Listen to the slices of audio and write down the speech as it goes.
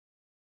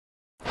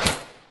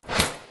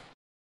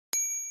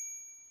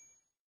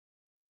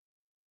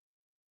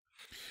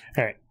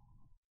All right.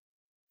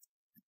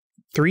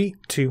 3,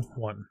 2,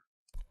 1.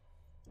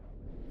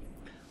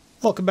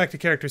 Welcome back to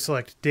Character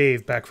Select.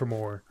 Dave back for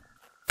more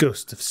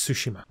Ghost of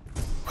Tsushima.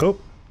 Oh.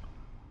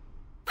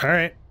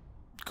 Alright.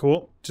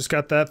 Cool. Just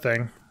got that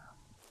thing.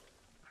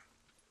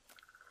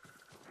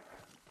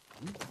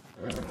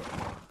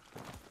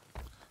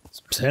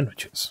 Some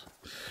sandwiches.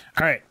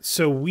 Alright,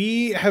 so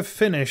we have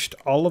finished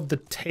all of the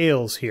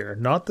tales here.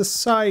 Not the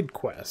side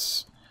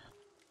quests.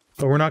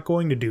 But we're not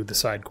going to do the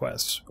side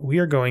quests. We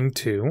are going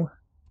to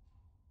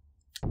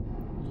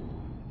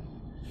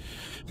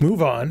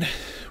move on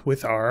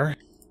with our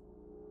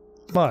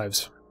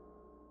lives.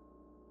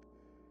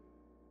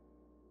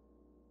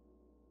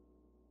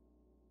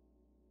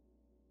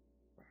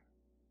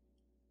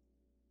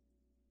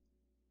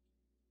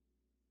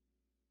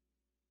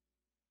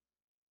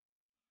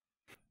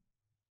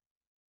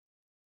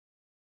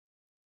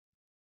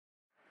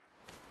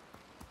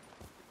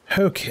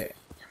 Okay.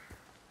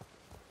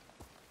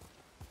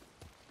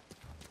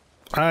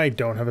 I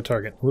don't have a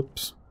target.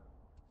 Whoops.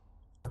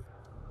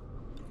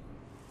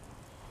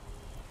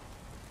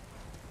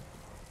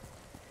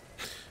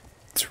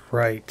 That's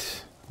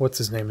right. What's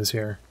his name is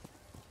here?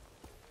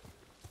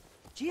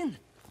 Jin,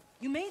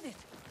 you made it.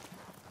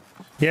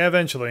 Yeah,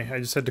 eventually. I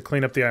just had to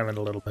clean up the island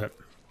a little bit.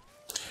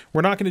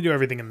 We're not going to do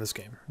everything in this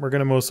game. We're going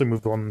to mostly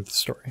move on with the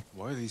story.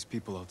 Why are these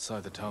people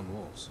outside the town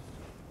walls?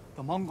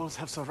 The Mongols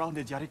have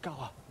surrounded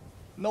Yarikawa.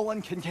 No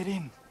one can get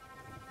in.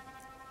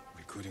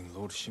 Recruiting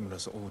Lord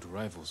Shimura's old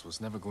rivals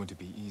was never going to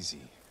be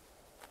easy.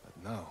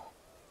 But now...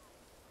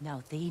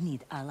 Now they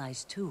need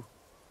allies too.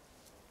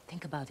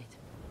 Think about it.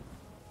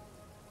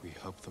 we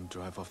help them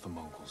drive off the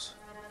Mongols,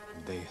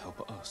 and they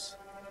help us.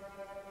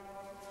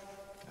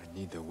 I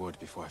need their word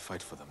before I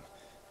fight for them.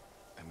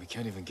 And we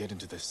can't even get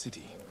into their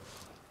city.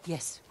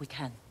 Yes, we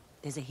can.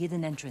 There's a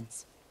hidden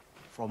entrance.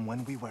 From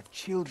when we were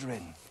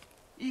children.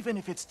 Even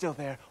if it's still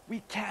there,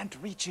 we can't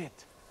reach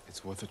it.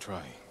 It's worth a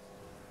try.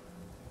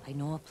 I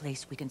know a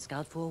place we can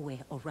scout for a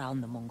way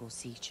around the Mongol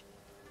siege.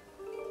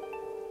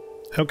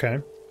 Okay.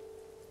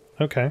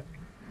 Okay.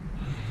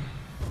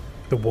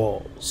 The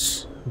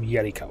walls of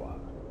Yarikawa.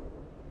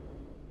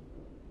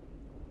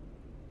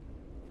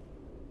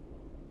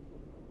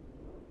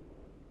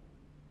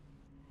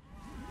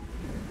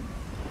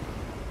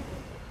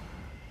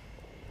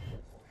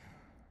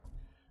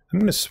 I'm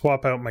going to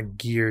swap out my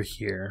gear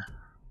here.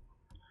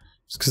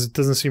 Just because it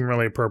doesn't seem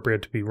really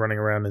appropriate to be running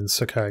around in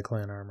Sakai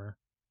clan armor.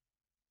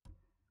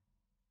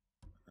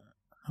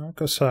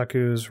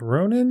 Hakosaku's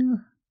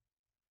Ronin?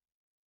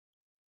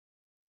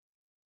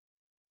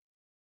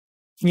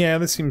 Yeah,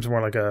 this seems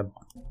more like a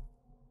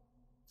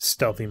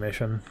stealthy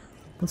mission.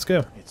 Let's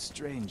go. It's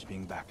strange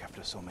being back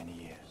after so many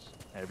years.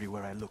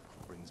 Everywhere I look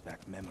brings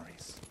back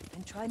memories.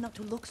 And try not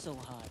to look so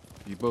hard.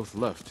 You both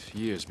left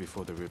years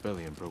before the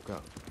rebellion broke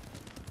out.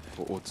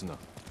 For Otsuna.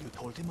 You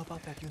told him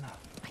about that, Yuna?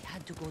 I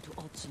had to go to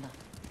Otsuna.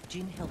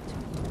 Jin helped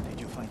me.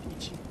 Did you find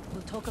Ichi?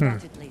 We'll talk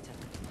about it later.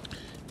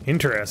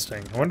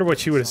 Interesting. I wonder what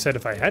she would have said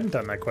if I hadn't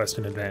done that quest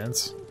in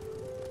advance.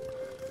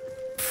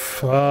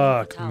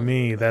 Fuck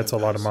me, that's a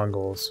lot of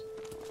Mongols.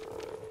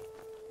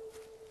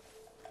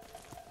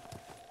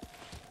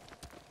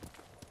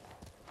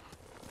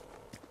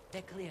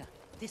 They're clear.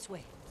 This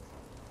way.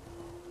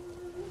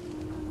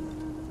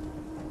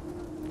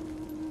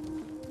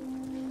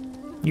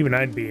 Even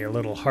I'd be a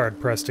little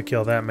hard-pressed to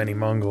kill that many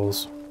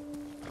Mongols.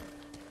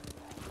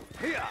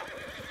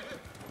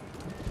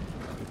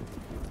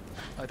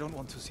 I don't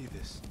want to see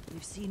this.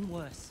 We've seen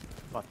worse.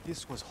 But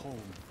this was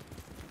home.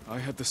 I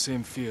had the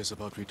same fears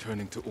about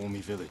returning to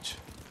Omi village.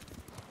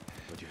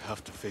 But you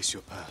have to face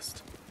your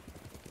past.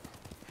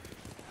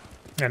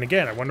 And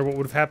again, I wonder what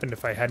would have happened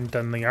if I hadn't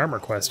done the armor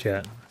quest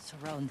yet.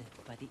 Surrounded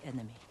by the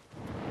enemy.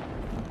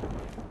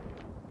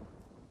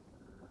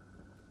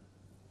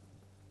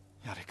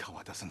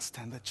 Yarikawa doesn't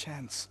stand a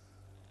chance.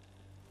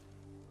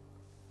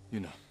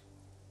 Yuna,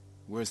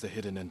 where's the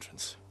hidden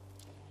entrance?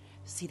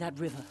 See that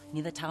river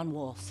near the town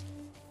walls?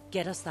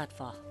 Get us that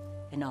far,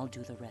 and I'll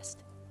do the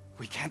rest.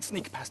 We can't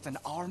sneak past an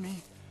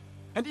army.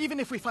 And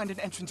even if we find an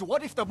entrance,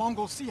 what if the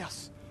Mongols see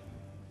us?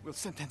 We'll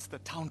sentence the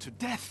town to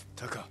death.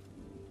 Taka,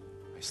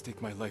 I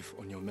stake my life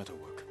on your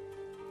metalwork.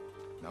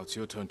 Now it's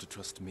your turn to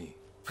trust me.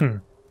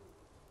 Yes,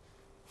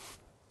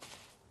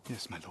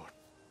 my lord.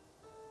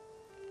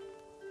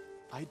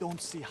 I don't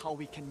see how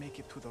we can make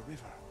it to the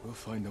river. We'll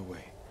find a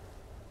way.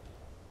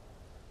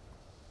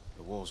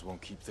 The walls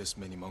won't keep this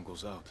many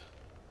Mongols out.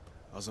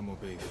 Azamo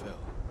Bay fell.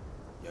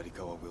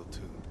 Yarikawa will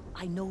too.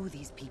 I know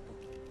these people.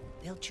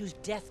 They'll choose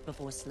death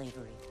before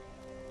slavery.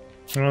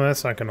 Well,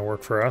 that's not going to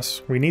work for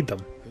us. We need them.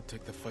 Could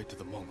take the fight to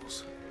the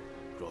Mongols.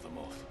 Draw them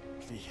off.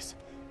 Please,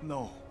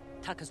 no.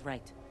 Taka's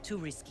right. Too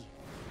risky.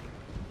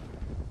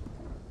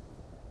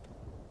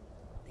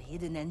 The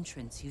hidden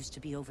entrance used to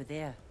be over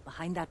there,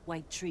 behind that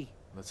white tree.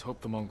 Let's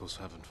hope the Mongols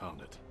haven't found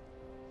it.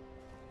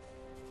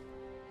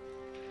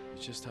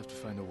 We just have to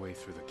find a way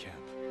through the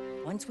camp.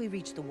 Once we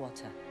reach the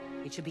water,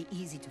 it should be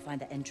easy to find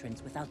the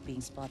entrance without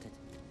being spotted.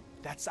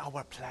 That's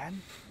our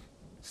plan?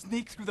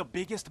 Sneak through the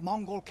biggest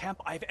Mongol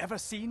camp I've ever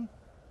seen?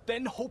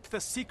 Then hope the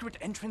secret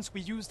entrance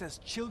we used as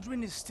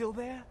children is still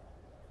there?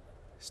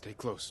 Stay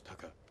close,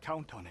 Taka.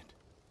 Count on it.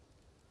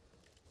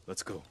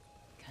 Let's go.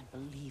 Can't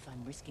believe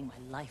I'm risking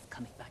my life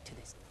coming back to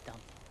this dump.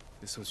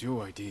 This was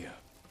your idea.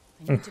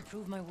 I need to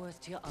prove my worth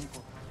to your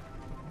uncle.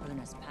 Earn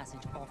us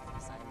passage off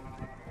this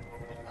island.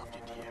 I loved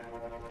it here.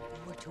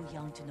 You were too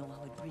young to know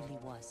how it really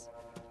was.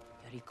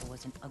 Yariko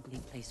was an ugly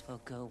place for a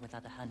girl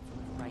without a handful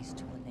of rice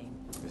to her name.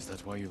 Is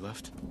that why you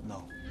left?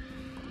 No.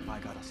 I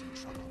got us in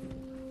trouble.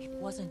 It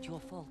wasn't your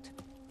fault.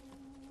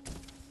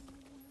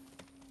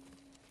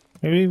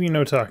 Maybe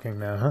no talking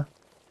now, huh?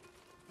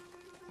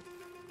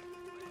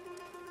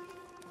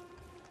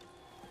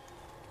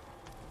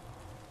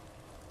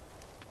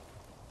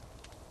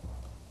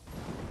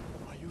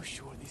 Are you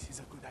sure this is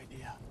a good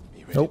idea?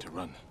 Be ready Nope. to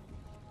run.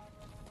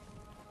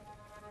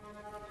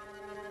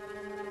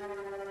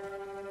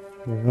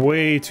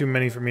 Way too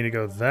many for me to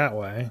go that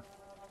way.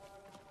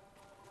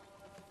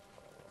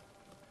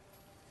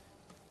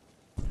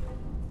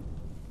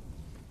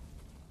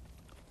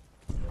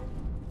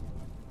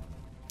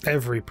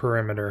 Every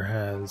perimeter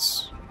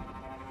has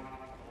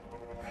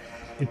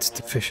its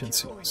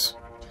deficiencies.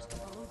 Just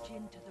follow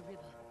Jin to the river.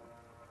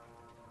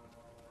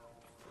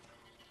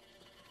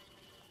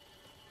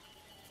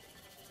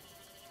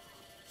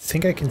 I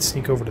think I can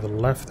sneak over to the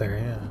left there,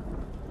 yeah.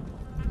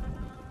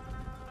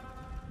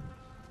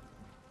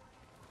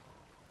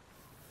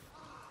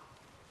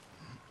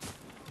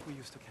 We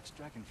used to catch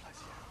dragonflies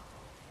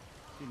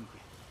here, didn't we?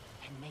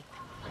 And make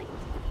them fight.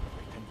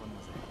 And one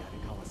was a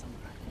Yarikawa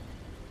samurai.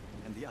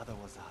 And the other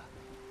was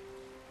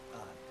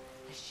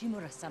The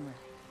Shimura samurai.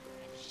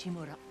 And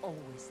Shimura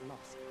always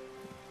lost.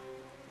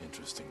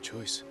 Interesting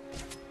choice.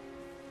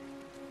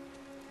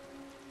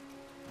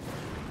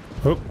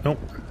 Oh, nope.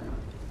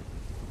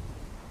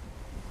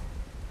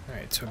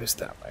 Alright, so it is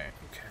that way.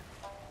 Okay.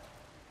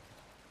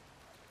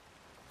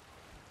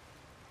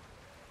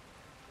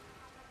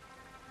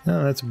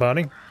 Oh, that's a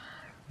body.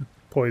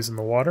 Poison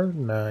the water.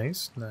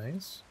 Nice,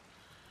 nice.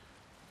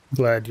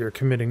 Glad you're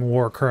committing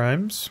war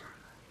crimes.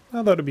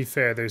 Although, to be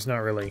fair, there's not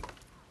really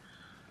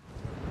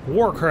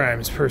war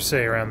crimes per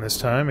se around this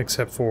time,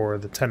 except for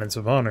the tenets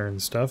of honor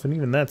and stuff, and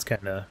even that's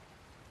kind of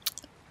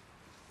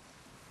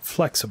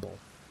flexible.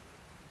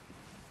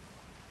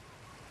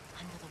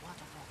 Under the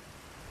waterfall.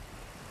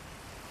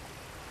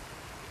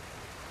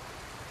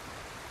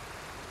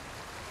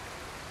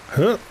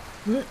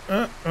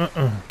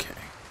 Okay.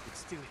 it's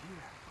still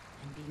here.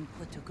 And being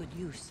put to good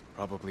use.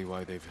 Probably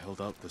why they've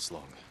held out this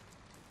long.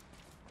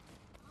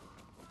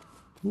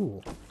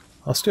 Ooh.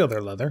 I'll steal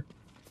their leather.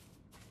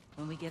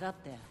 When we get up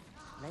there,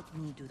 let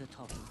me do the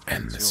talking.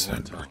 And the It's your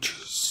one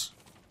sandwiches.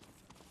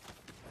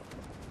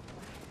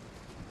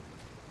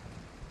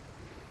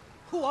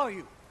 Who are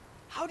you?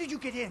 How did you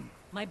get in?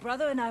 My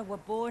brother and I were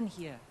born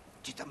here.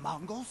 Did the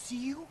Mongols see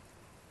you?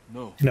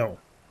 No, No.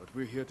 but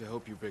we're here to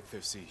help you break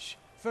their siege.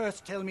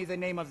 First, tell me the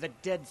name of the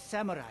dead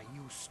samurai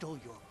you stole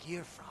your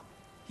gear from.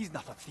 He's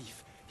not a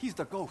thief. He's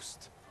the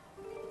ghost.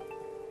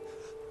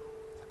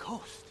 The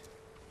ghost?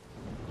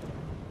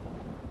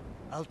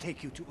 I'll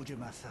take you to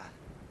Ujimasa.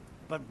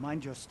 But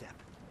mind your step.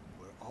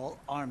 We're all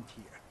armed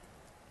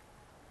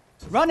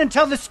here. Run and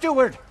tell the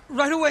steward!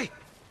 Right away!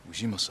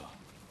 Ujimasa.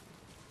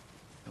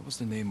 That was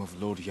the name of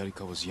Lord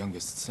Yarikawa's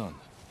youngest son.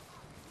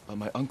 But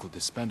my uncle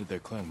disbanded their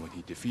clan when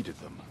he defeated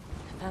them.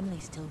 The family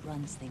still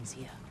runs things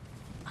here.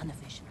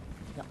 Unofficial.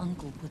 The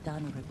uncle put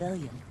down a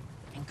rebellion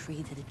and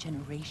created a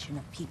generation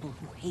of people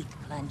who hate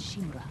Clan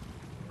Shimura.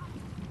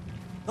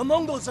 The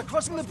Mongols are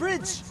crossing the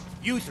bridge!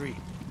 You three,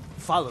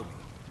 follow me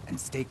and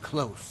stay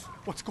close.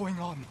 What's going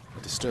on?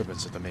 A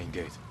disturbance at the main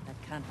gate. That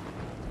can't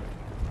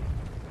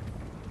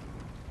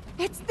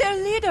be. It's their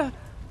leader!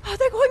 Are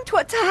they going to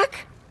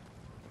attack?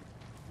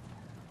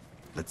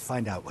 Let's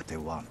find out what they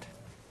want.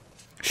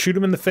 Shoot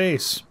him in the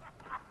face.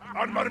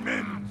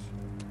 Armarmins,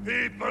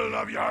 people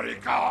of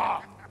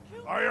Yarikawa,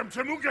 I am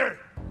Temuge,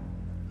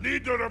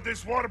 leader of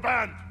this war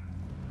band.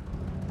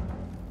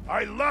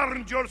 I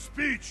learned your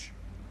speech,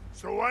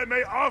 so I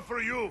may offer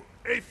you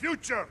a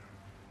future.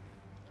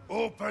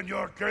 Open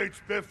your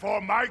gates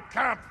before my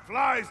camp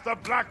flies the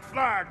black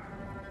flag,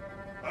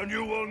 and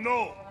you will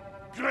know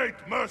great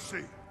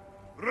mercy.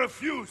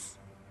 Refuse,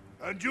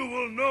 and you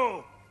will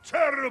know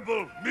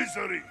terrible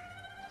misery.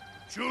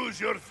 Choose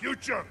your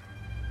future,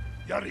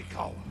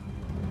 Yarikawa.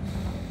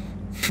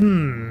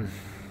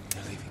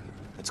 They're leaving.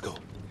 Let's go.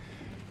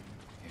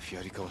 If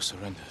Yarikawa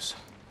surrenders,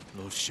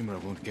 Lord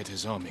Shimura won't get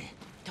his army.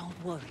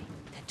 Don't worry.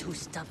 They're too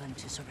stubborn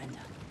to surrender.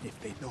 If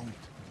they don't,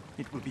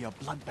 it will be a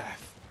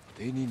bloodbath.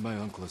 They need my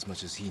uncle as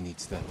much as he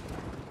needs them.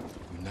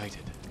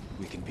 United,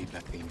 we can beat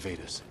back the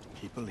invaders.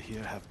 People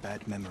here have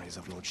bad memories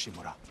of Lord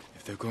Shimura.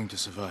 If they're going to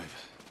survive,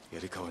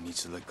 Yarikawa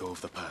needs to let go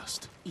of the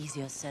past.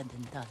 Easier said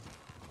than done.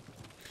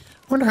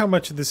 Wonder how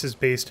much of this is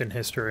based in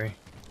history.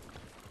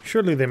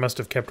 Surely they must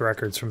have kept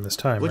records from this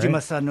time, right?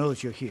 Ujimasa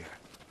knows you're here.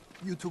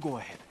 You two go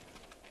ahead.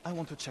 I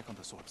want to check on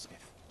the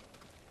swordsmith.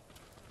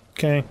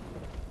 Okay.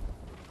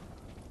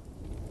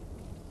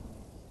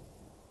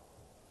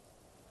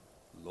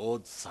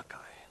 Lord Sakai.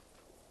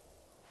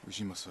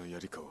 Ujimasa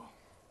Yarikawa.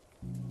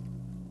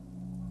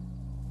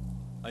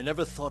 I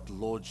never thought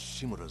Lord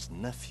Shimura's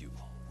nephew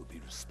would be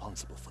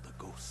responsible for the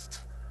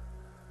ghost.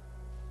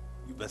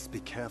 You best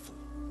be careful,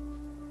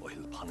 or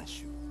he'll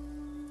punish you,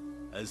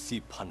 as he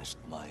punished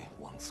my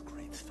once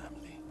great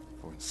family.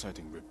 For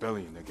inciting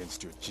rebellion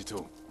against your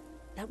Jito.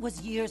 That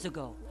was years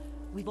ago.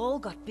 We've all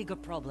got bigger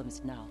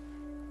problems now.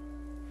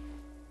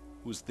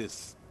 Who's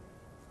this?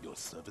 Your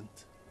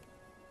servant?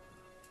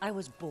 I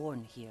was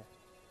born here.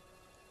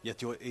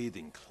 Yet you're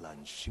aiding Clan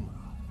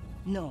Shimura.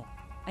 No,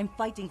 I'm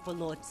fighting for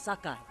Lord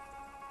Sakai.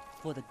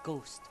 For the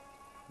ghost.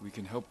 We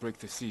can help break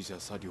the siege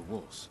outside your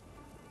walls.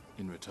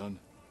 In return,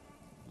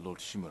 Lord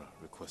Shimura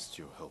requests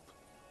your help.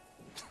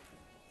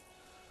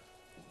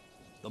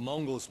 The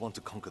Mongols want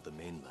to conquer the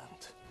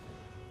mainland.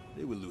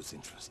 They will lose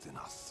interest in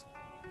us.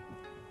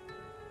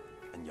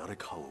 And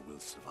Yarikawa will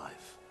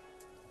survive.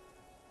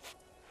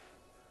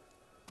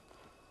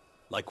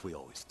 Like we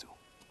always do.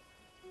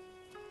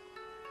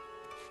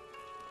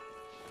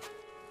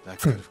 That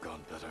could have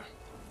gone better.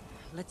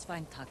 Let's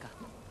find Taka.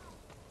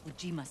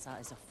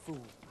 Ujimasa is a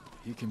fool.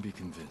 He can be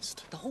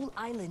convinced. The whole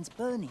island's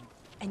burning,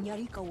 and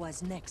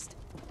Yarikawa's next.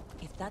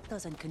 If that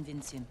doesn't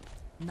convince him,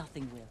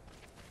 nothing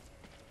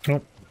will.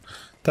 Oh,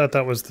 thought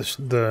that was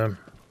the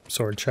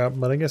sword shop,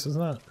 but I guess it's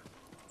not.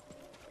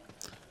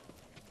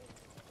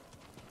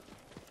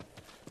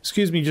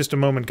 Excuse me just a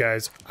moment,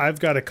 guys. I've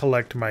got to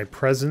collect my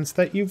presents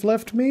that you've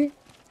left me.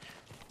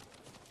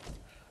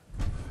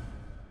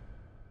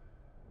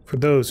 For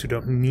those who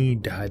don't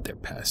need to hide their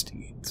past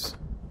deeds.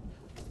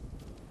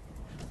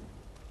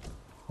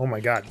 Oh my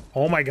god.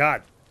 Oh my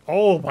god.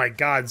 Oh my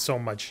god, so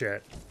much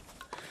shit.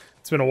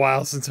 It's been a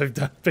while since I've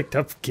picked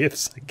up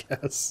gifts, I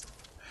guess.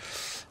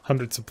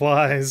 100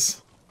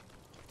 supplies.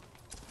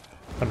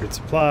 100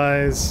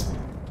 supplies.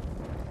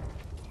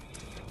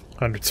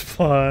 100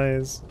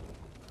 supplies.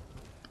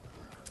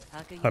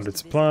 100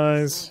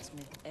 supplies.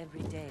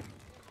 Every day.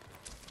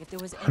 If there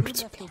was any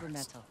leftover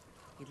metal,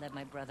 he'd let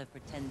my brother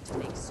pretend to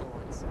make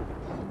swords.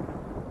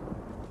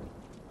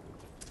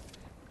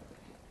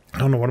 I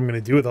don't know what I'm going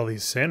to do with all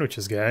these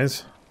sandwiches,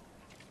 guys.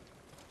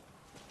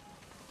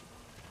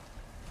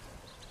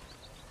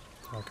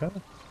 Okay.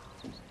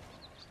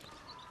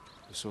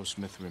 The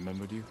swordsmith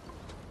remembered you?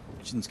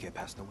 Shinsuke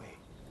passed away.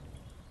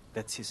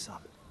 That's his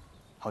son.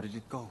 How did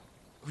it go?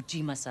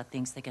 Ujimasa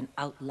thinks they can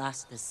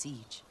outlast the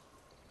siege.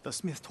 The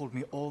smith told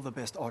me all the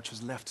best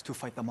archers left to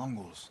fight the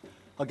Mongols,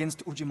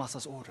 against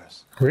Ujimasa's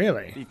orders.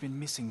 Really? They've been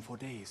missing for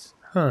days.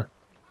 Huh.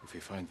 If we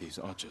find these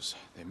archers,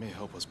 they may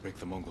help us break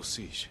the Mongol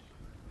siege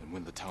and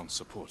win the town's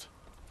support.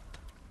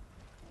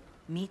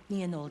 Meet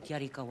me in Old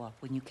Yarikawa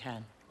when you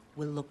can.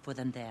 We'll look for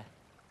them there.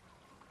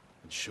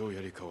 And show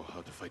Yarikawa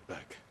how to fight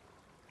back.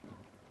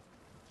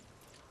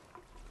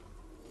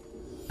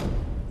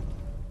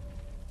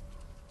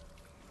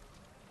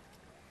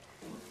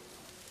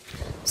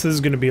 So this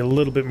is going to be a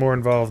little bit more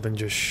involved than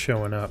just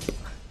showing up.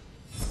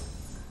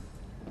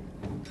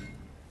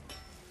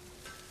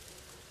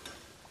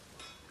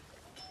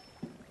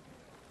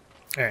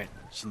 Alright.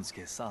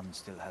 Shinsuke's son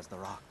still has the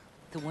rock.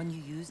 The one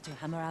you used to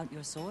hammer out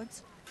your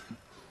swords?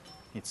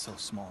 It's so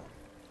small.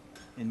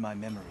 In my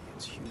memory,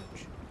 it's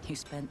huge. You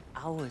spent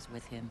hours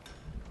with him.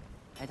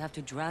 I'd have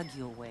to drag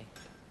you away.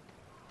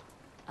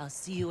 I'll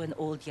see you in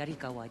Old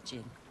Yarikawa,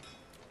 Jin.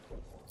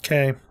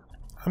 Okay.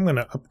 I'm going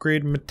to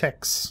upgrade my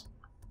techs.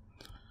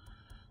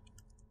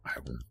 I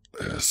want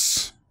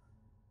this.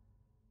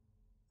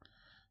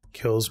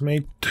 Kills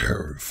may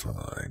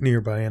terrify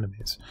nearby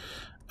enemies.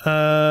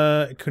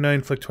 Kunai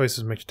inflict twice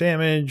as much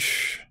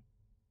damage.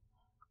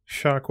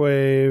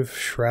 Shockwave,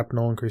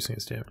 shrapnel increasing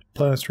its damage.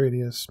 Blast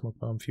radius, smoke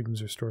bomb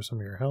fumes restore some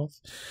of your health.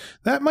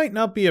 That might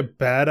not be a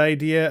bad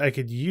idea. I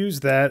could use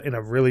that in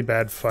a really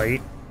bad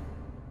fight.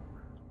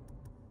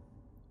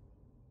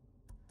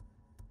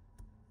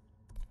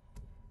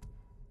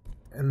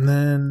 And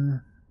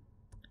then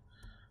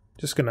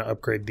just gonna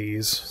upgrade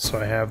these so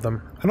I have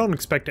them. I don't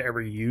expect to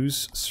ever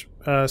use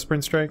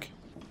Sprint Strike,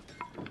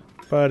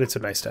 but it's a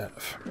nice to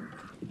have.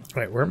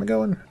 Alright, where am I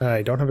going?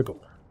 I don't have a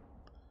goal.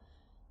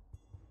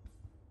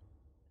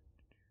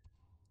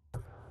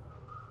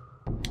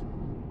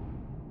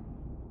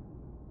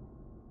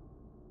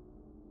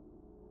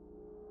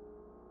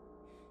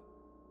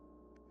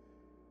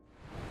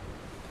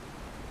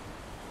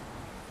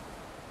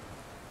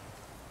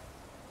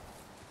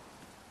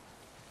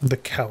 The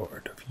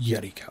Coward of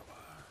Yarikawa.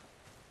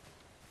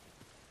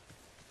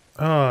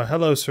 Ah,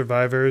 hello,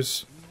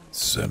 survivors.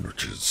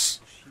 Sandwiches.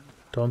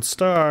 Don't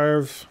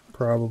starve,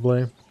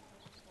 probably.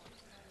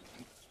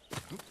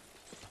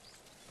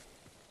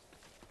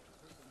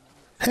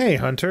 Hey,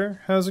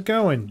 Hunter. How's it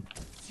going?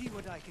 See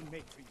what I can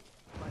make for you.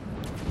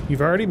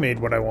 You've already made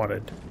what I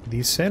wanted.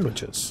 These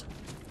sandwiches.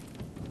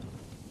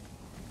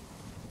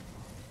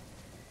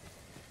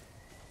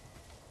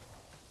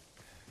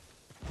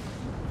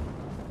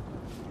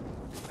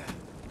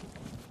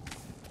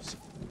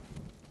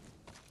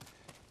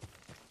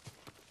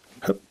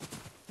 Hup.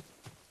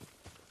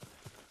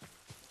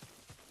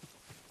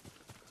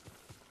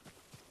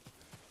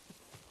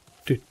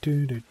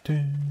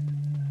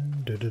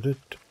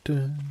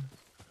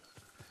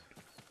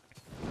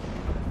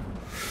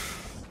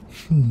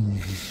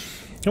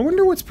 I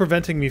wonder what's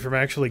preventing me from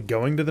actually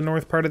going to the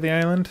north part of the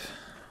island.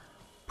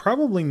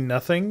 Probably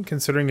nothing,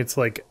 considering it's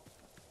like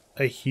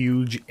a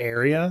huge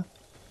area.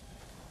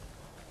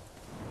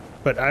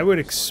 But I would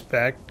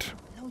expect...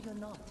 No, you're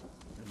not.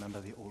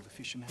 Remember the old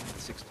fisherman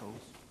with 6 toes?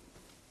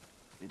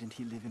 Didn't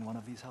he live in one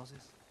of these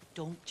houses?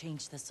 Don't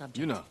change the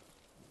subject. Yuna,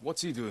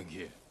 what's he doing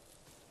here?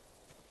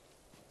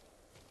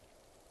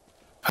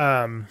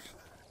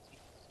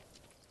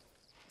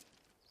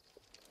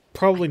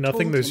 Probably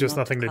nothing. told There's him just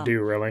not to nothing to come.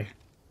 do, really.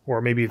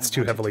 Or maybe it's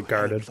too I wanted heavily to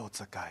help guarded. Lord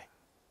Sakai.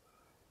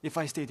 If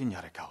I stayed in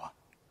Yarikawa,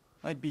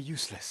 I'd be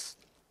useless.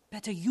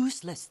 Better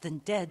useless than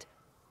dead.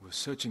 We're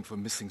searching for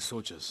missing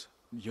soldiers.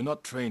 You're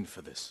not trained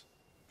for this.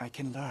 I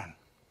can learn.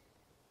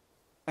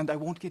 And I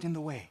won't get in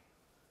the way.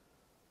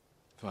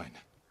 Fine.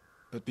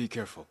 But be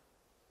careful.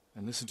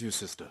 And listen to your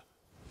sister.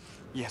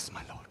 Yes,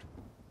 my lord.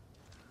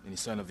 Any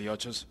sign of the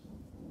archers?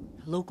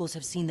 Locals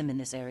have seen them in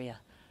this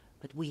area,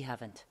 but we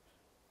haven't.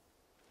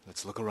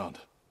 Let's look around.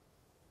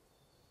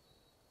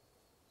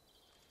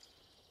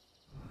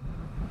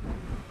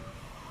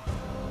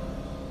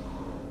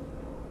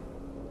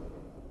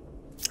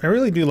 I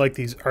really do like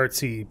these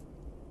artsy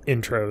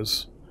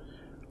intros,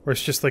 where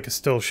it's just like a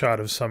still shot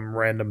of some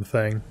random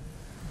thing.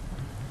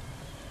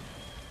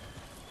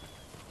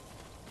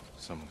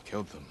 Someone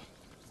killed them.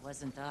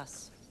 Wasn't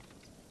us.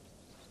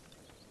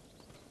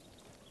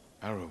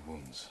 Arrow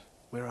wounds.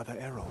 Where are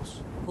the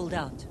arrows? Pulled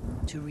out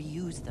to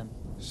reuse them.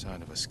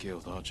 Sign of a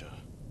skilled archer.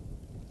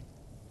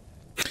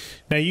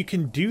 Now you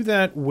can do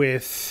that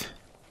with...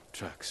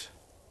 Tracks.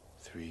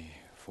 3,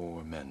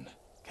 4 men.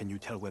 Can you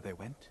tell where they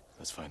went?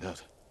 Let's find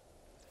out.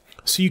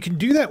 So you can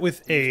do that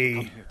with a...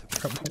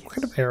 What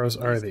kind of arrows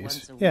are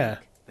these? Yeah.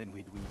 Then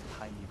we'd weave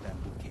tiny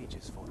bamboo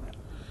cages for them.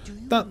 Do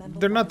you Not, remember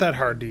they're not why that we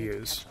hard to had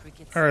use. catch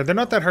crickets Or they're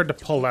not that hard to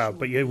to pull teach out, you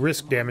but you about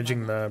risk my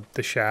damaging mother? the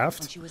When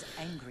shaft. she was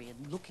angry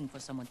and looking for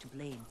someone to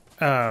blame.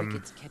 Um,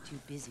 Crickets kept you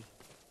busy.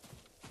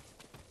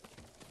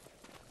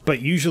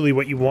 But usually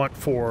what you want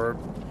for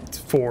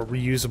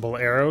reusable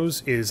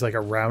arrows is like a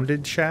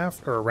rounded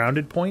shaft or a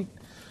rounded point.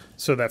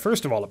 So that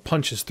first of all, it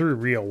punches through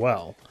real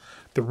well.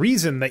 The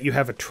reason that you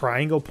have a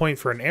triangle point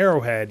for an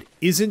arrowhead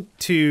isn't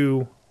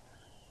to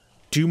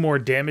do more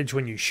damage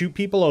when you shoot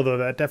people, although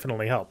that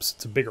definitely helps.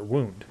 It's a bigger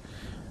wound.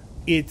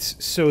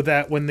 It's so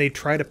that when they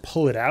try to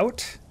pull it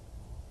out,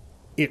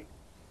 it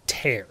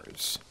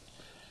tears.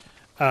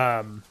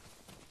 And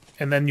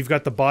then you've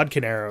got the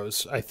bodkin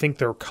arrows, I think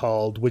they're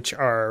called, which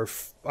are,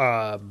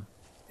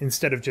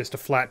 instead of just a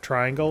flat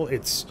triangle,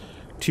 it's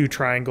 2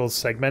 triangles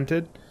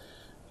segmented.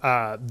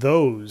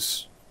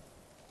 Those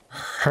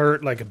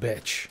hurt like a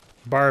bitch.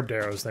 Barbed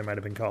arrows, they might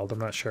have been called, I'm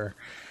not sure.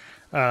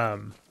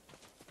 And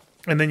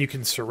then you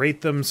can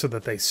serrate them so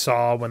that they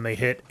saw when they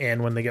hit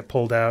and when they get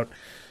pulled out.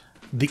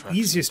 The Tracks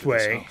easiest into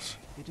this way... house.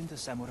 Didn't the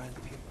samurai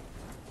live here?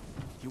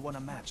 You want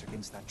a match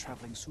against that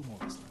traveling sumo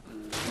wrestler?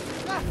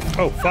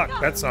 Oh, fuck,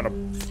 that's not a...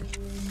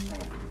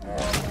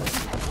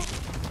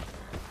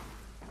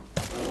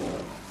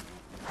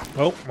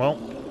 Oh, well,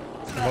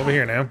 I'm over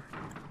here now.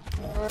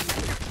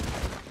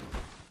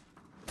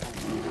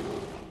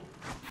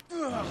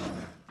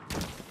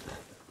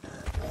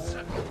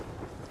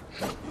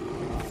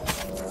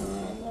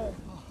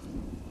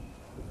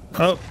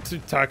 Oh,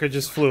 Taka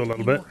just flew a little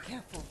Be bit. more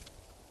careful.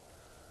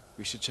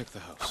 We should check the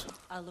house.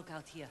 I'll look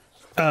out here.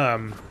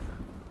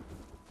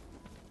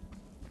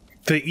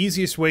 The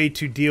easiest way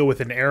to deal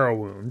with an arrow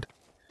wound,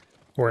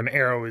 or an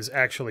arrow is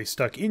actually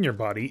stuck in your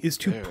body, is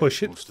to There,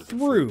 push it most of the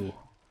through. food.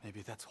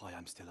 Maybe that's why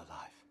I'm still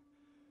alive.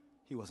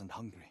 He wasn't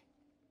hungry.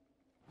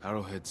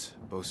 Arrowheads,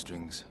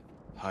 bowstrings,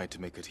 hide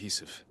to make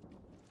adhesive.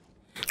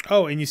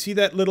 Oh, and you see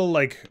that little,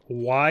 like,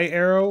 Y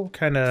arrow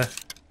kind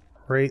of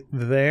right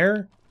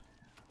there?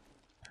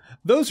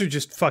 Those are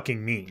just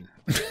fucking mean.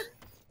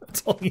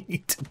 That's all you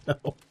need to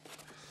know.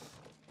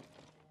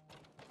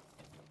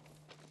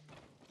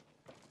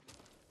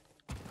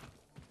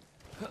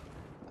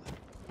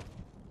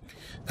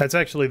 That's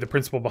actually the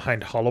principle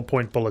behind hollow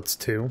point bullets,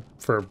 too,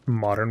 for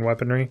modern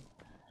weaponry.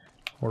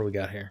 What do we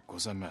got here?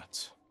 Gozan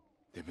mats.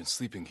 They've been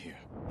sleeping here.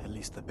 At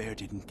least the bear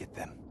didn't get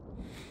them.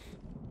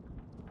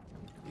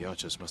 The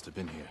archers must have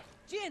been here.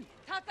 Jin!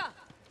 Taka!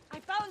 I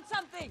found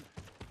something!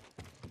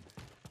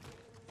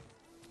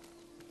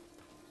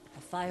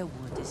 The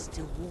firewood is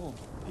still warm.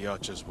 The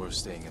archers were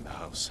staying in the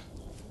house.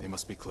 They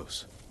must be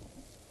close.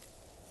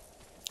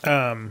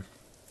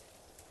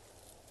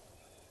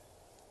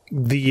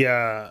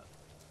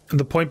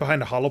 The point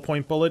behind a hollow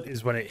point bullet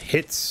is when it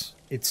hits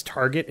its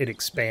target, it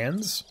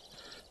expands.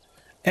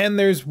 And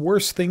there's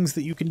worse things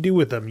that you can do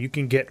with them. You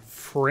can get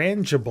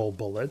frangible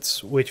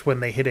bullets, which when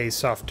they hit a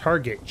soft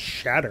target,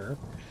 shatter.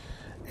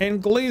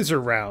 And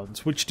glazer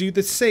rounds, which do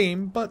the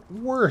same, but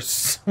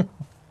worse.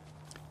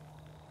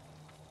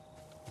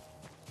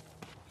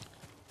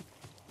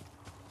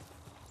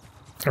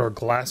 Or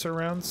glasser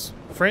rounds.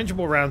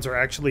 Frangible rounds are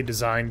actually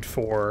designed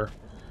for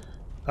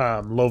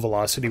low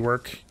velocity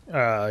work.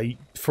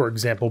 For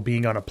example,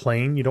 being on a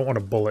plane, you don't want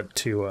a bullet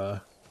to...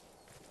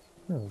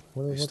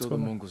 They stole the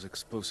Mongols'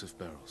 explosive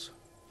barrels.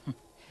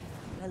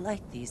 I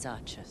like these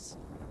archers.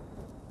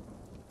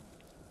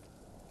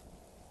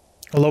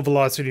 A low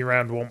velocity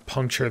round won't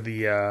puncture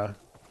the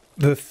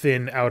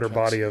thin outer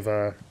body of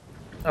a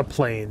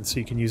plane, so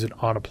you can use it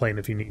on a plane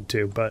if you need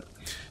to, but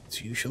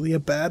it's usually a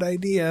bad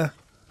idea.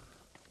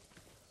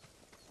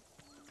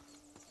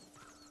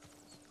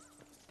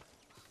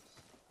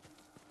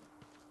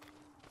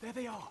 There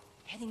they are.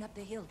 Heading up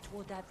the hill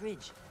toward that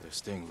bridge. They're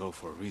staying low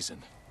for a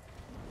reason.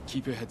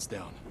 Keep your heads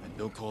down and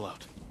don't call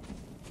out.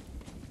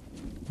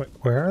 Wait,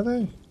 where are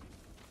they?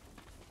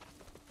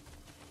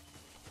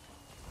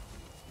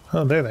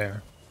 Oh, there they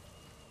are.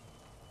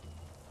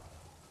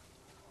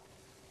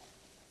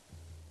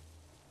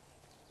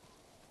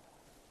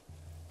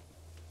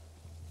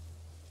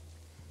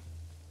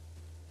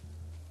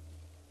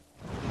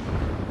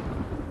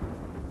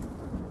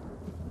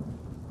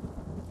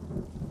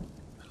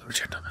 Hello,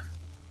 gentlemen.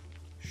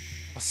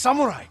 A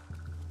samurai!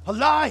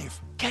 Alive!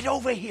 Get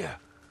over here!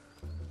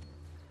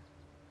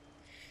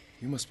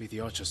 You must be the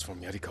archers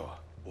from Yarikawa.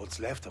 What's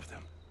left of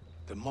them?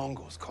 The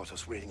Mongols caught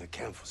us raiding a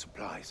camp for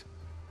supplies.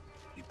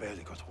 We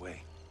barely got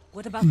away.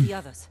 What about the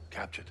others?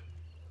 Captured.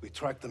 We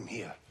tracked them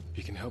here.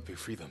 We can help you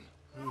free them.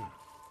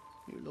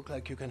 You look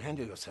like you can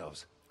handle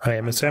yourselves. I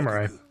am a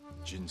samurai.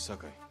 Jin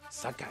Sakai.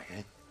 Sakai,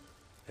 eh?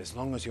 As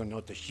long as you're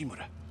not the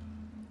Shimura.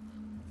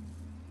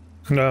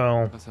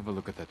 No. Let's have a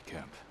look at that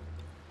camp.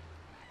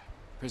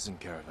 Prison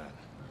caravan.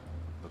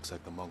 Looks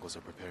like the Mongols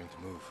are preparing to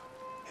move.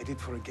 Headed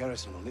for a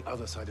garrison on the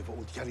other side of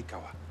Old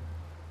Yarikawa.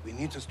 We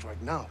need to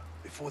strike now,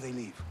 before they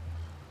leave.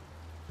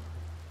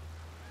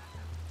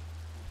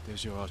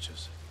 There's your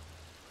archers.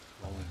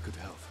 All in good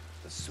health.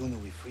 The sooner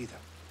we free them,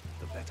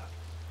 the better.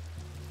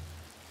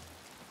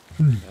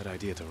 Bad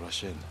idea to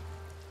rush in.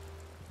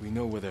 We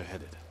know where they're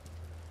headed.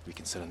 We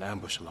can set an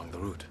ambush along the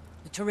route.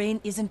 The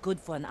terrain isn't good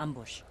for an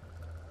ambush.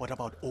 What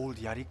about Old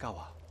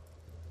Yarikawa?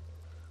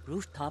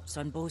 Rooftops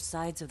on both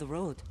sides of the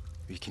road.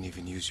 We can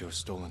even use your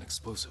stolen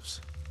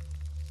explosives.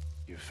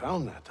 You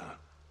found that, huh?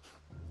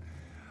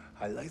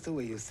 I like the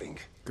way you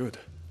think. Good.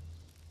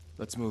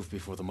 Let's move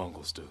before the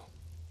Mongols do.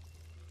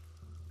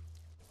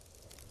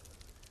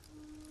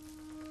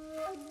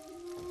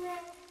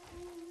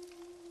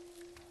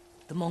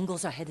 The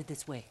Mongols are headed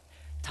this way.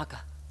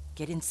 Taka,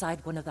 get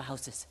inside one of the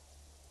houses.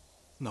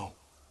 No.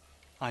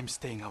 I'm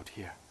staying out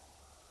here.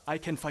 I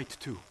can fight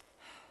too.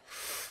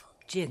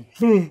 Jin,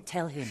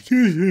 tell him.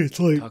 It's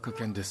like... Taka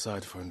can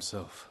decide for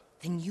himself.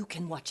 Then you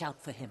can watch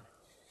out for him.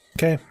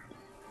 Okay.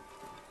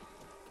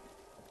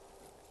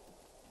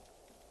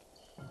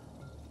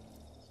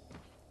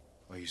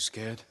 Are you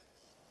scared?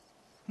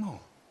 No.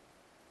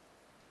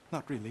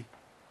 Not really.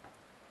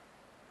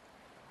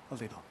 A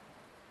little.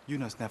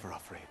 Yuna's never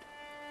afraid.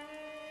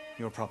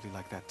 You're probably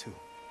like that too.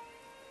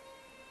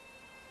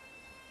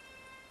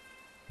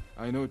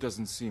 I know it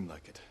doesn't seem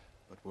like it,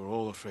 but we're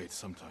all afraid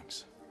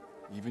sometimes.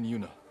 Even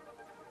Yuna.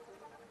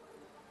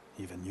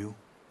 Even you?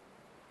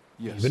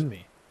 Yes. Even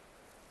me.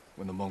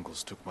 When the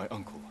Mongols took my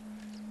uncle,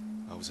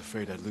 I was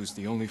afraid I'd lose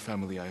the only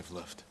family I have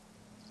left.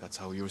 That's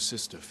how your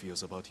sister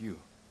feels about you.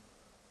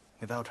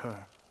 Without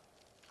her,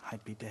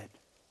 I'd be dead.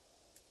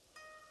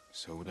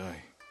 So would I.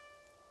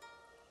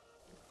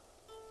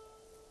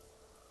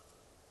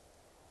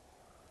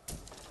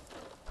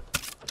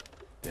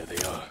 There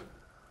they are.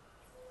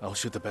 I'll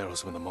shoot the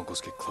barrels when the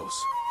Mongols get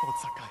close. Lord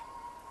Sakai,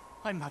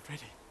 I'm not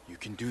ready. You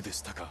can do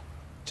this, Taka.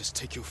 Just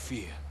take your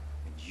fear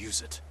and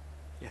use it.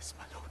 Yes,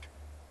 my lord.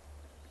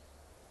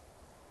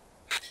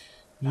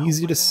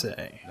 Easy to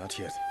say. Not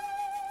yet.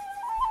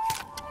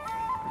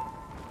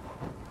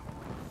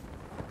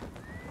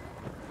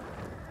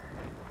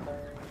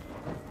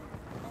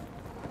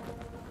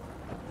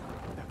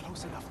 They're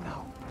close enough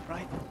now,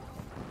 right?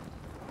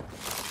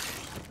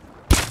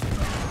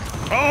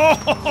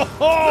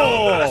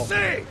 Oh!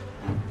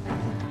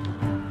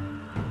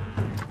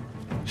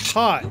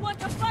 Hot. You want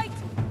to fight?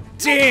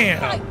 Damn.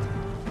 Fight.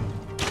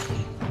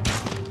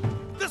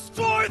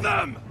 Destroy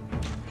them!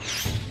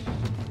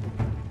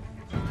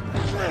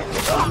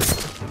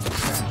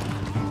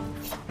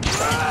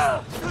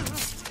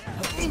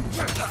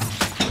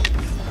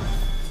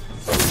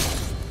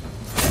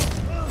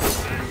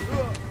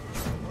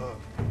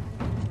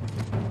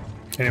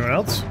 Anyone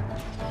else?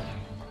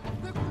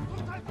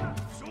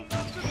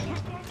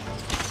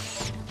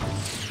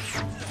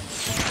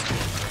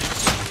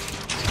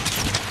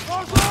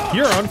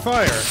 You're on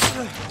fire.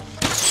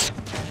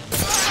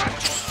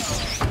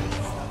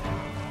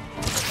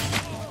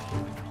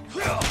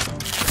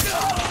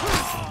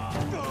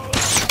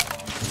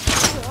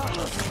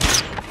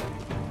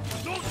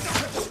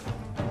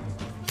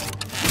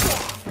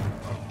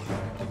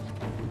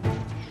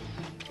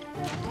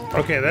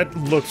 Okay, that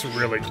looks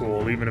really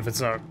cool, even if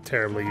it's not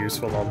terribly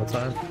useful all the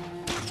time.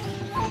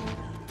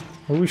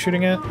 What are we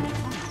shooting at?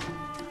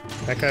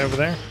 That guy over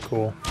there?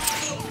 Cool.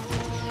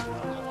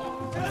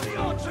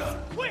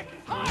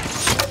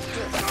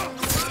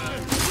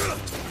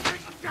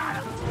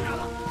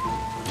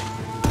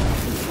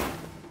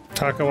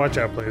 Taka, watch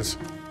out, please.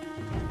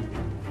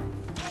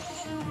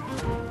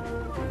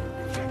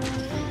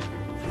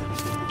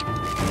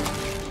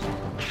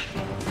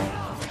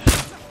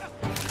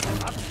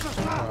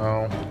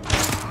 Oh.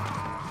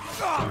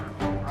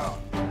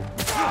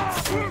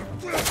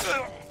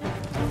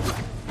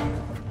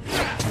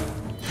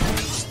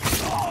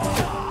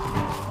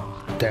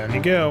 Down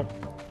you go.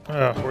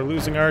 We're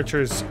losing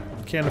archers.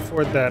 Can't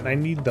afford that. I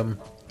need them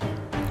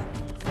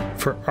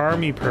for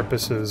army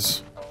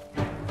purposes.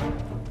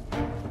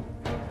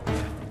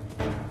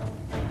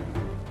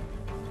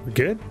 We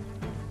good?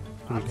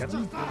 Did we get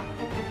them?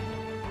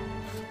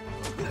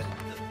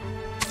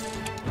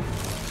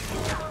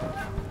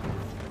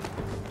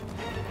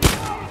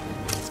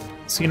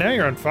 See, now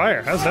you're on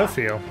fire. How's that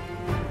feel?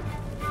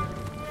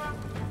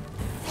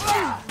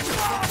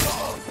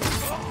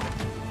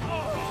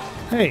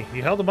 Hey,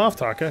 you held him off,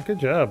 Taka. Good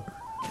job.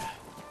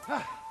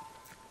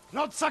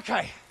 Lord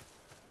Sakai!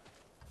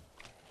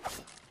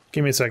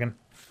 Give me a second.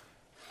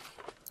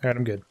 Alright,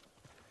 I'm good.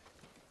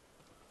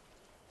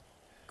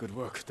 Good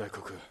work,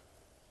 Daikoku.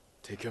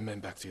 Take your men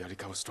back to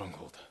Yarikawa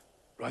stronghold.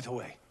 Right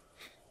away.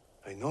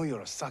 I know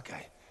you're a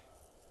Sakai,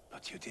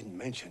 but you didn't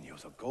mention you're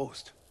a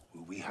ghost.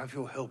 Will we have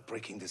your help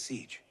breaking the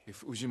siege?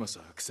 If Ujimasa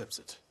accepts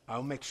it.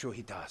 I'll make sure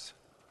he does.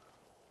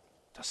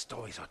 The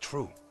stories are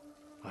true.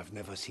 I've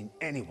never seen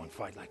anyone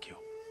fight like you.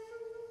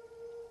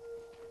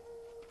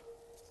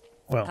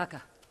 Well,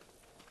 Taka,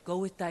 go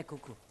with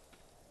Daikoku.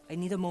 I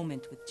need a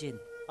moment with Jin.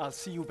 I'll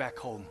see you back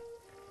home.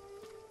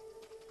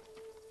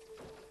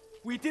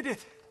 We did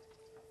it!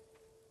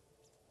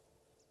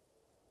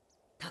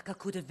 Taka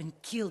could have been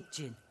killed,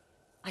 Jin.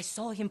 I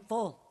saw him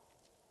fall.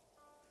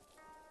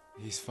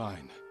 He's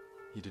fine.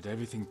 He did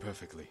everything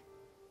perfectly.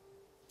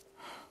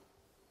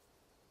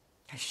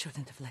 I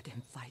shouldn't have let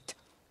him fight.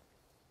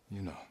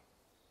 You know.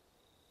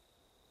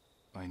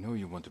 I know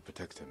you want to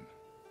protect him,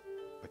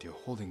 but you're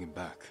holding him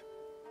back.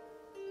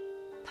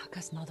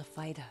 Taka's not a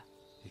fighter.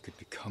 He could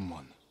become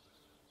one.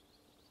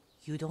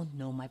 You don't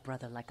know my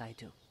brother like I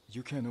do.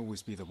 You can't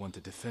always be the one to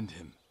defend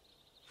him.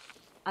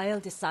 I'll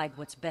decide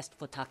what's best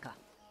for Taka.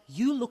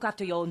 You look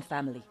after your own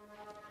family.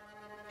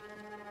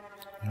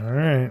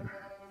 alright.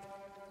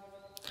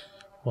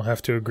 We'll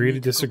have to agree to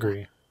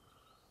disagree.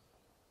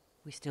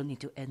 We still need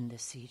to end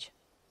this siege.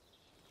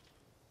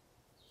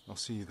 I'll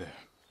see you there.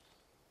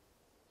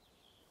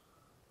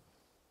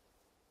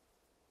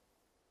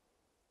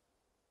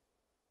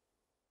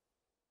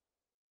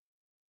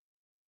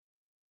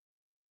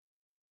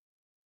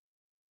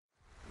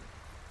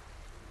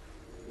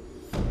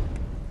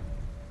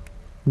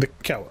 The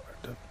coward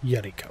of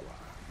Yarikawa.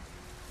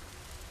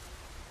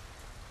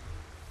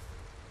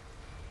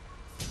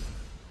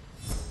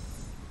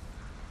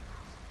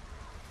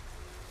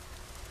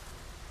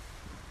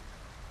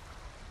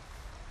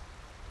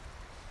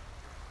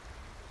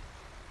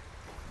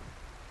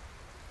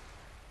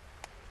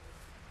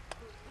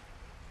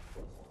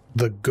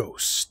 The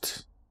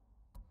ghost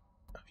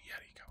of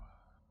Yarikawa.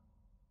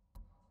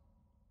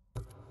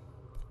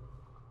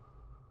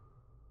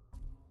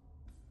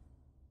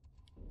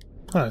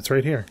 Oh, it's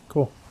right here.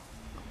 Cool.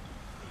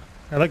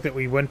 I like that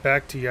we went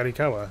back to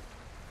Yarikawa.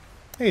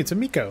 Hey, it's a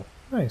Miko.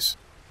 Nice.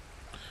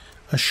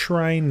 A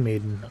shrine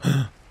maiden.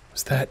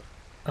 Was that...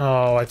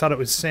 Oh, I thought it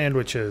was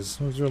sandwiches.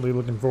 I was really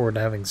looking forward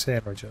to having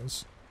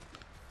sandwiches.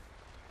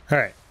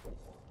 Alright.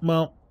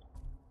 Well,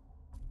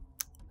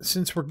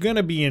 since we're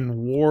gonna be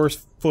in war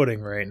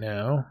footing right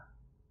now,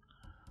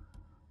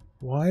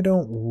 why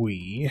don't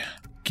we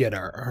get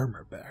our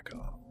armor back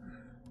on?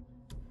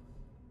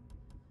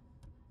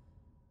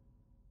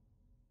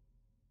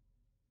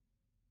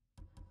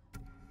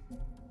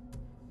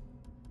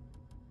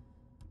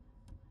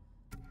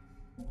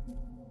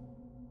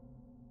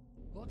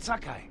 Lord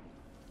Sakai!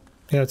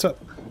 Yeah, what's up?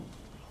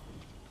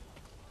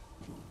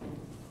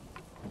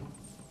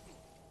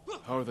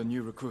 How are the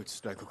new recruits,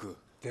 Daikoku?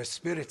 Their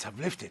spirits have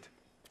lifted.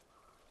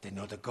 They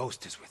know the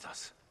ghost is with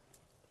us.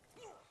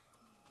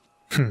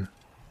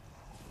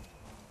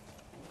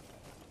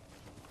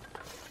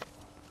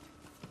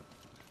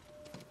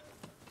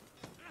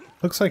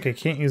 Looks like I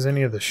can't use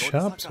any of the Lord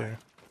shops Sakai, here.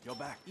 you're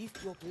back.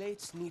 If your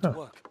blades need Huh.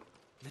 work,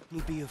 let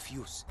me be of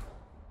use.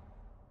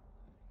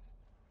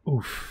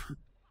 Oof.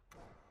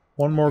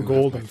 One more You have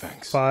gold my and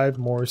thanks. 5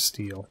 more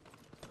steel.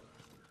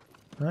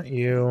 Not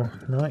you.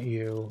 Not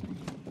you.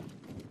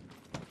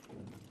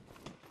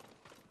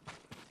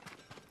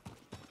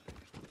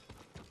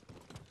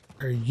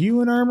 Are you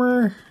in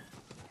armor?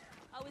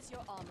 How is your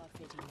armor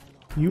fitting, my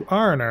lord? You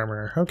are in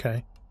armor.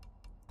 Okay.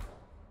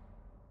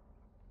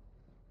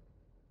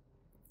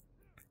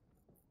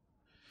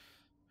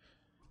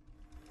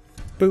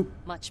 Boop.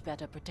 Much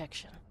better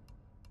protection.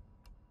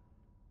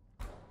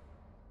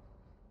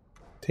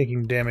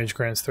 Taking damage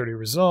grants 30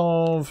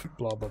 resolve.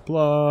 Blah, blah,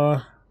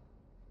 blah.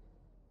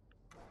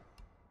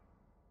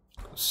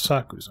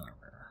 Saku's armor.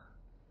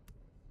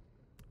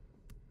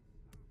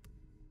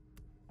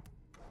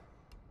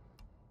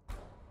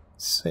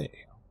 Say.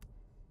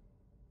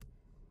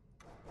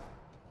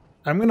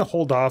 I'm going to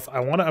hold off. I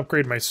want to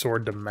upgrade my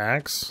sword to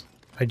max.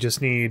 I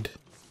just need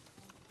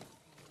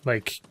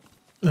Like,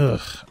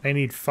 ugh, I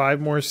need 5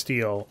 more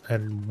steel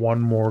and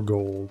 1 more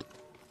gold.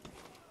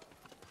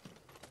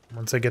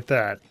 Once I get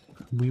that,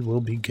 we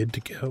will be good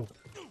to go.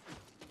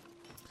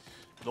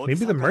 Lord Maybe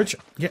the Sakai,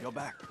 merchant. Yeah, you're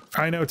back.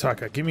 I know,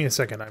 Taka. Give me a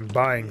second. I'm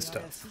buying May I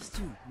stuff. assist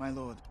you, my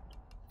lord?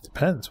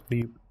 Depends. What do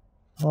you...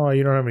 Oh,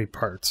 you don't have any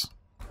parts.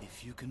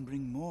 If you can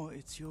bring more,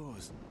 it's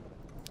yours.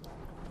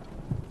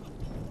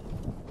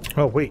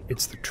 Oh, wait.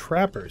 It's the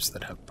trappers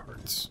that have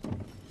parts.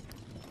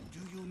 Do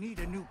you need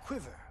a new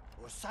quiver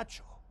or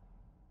satchel?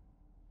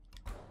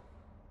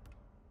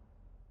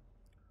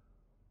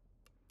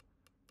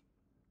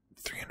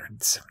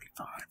 $375.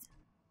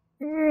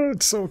 Oh,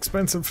 it's so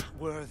expensive.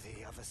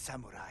 Worthy of a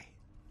samurai.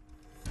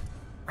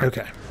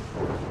 Okay.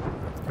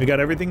 We got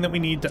everything that we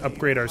need to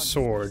upgrade our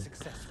sword.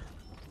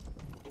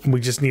 We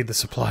just need the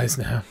supplies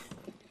now.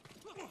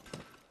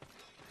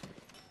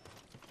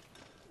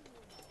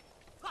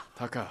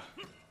 Taka,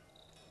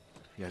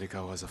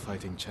 Yarikawa has a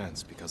fighting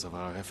chance because of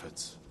our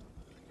efforts.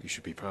 You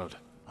should be proud.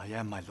 I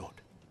am, my lord.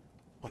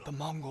 But the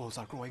Mongols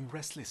are growing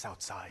restless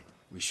outside.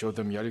 We showed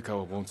them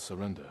Yarikawa won't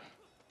surrender.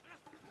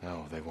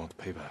 Now they want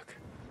payback.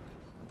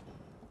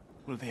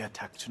 Will they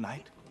attack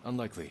tonight?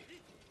 Unlikely.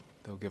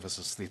 They'll give us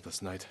a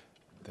sleepless night,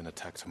 then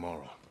attack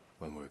tomorrow,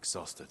 when we're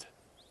exhausted.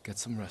 Get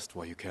some rest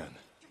while you can.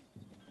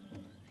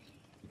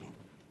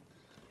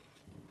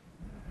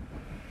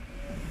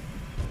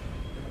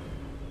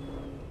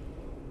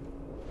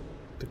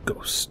 The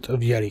ghost of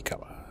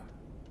Yarikawa.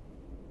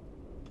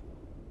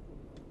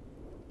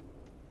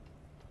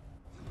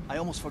 I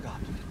almost forgot.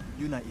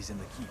 Yuna is in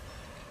the keep.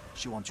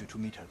 She wants you to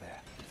meet her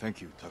there.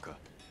 Thank you, Taka.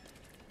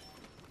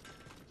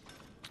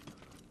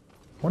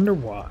 Wonder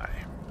why.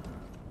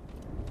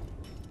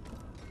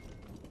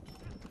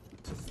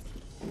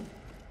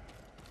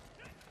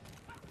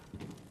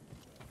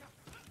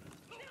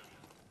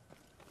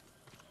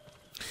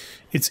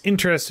 It's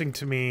interesting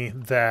to me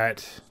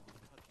that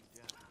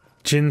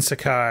Jin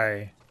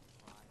Sakai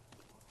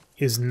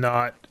is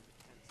not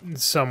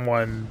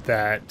someone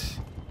that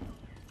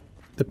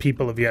the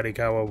people of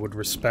Yarikawa would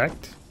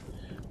respect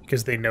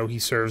because they know he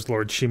serves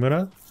Lord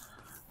Shimura,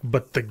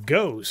 but the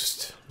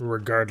ghost,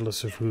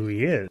 regardless of who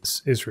he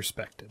is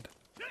respected.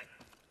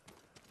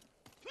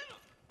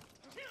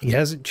 He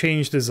hasn't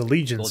changed his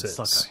allegiances.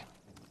 Lord Sakai.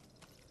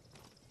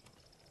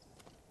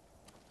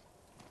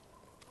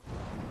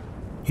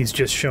 He's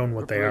just shown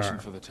what they Preparation are.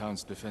 for the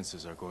town's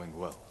defenses are going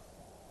well.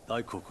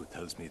 Daikoku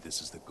tells me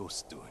this is the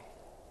ghost's doing.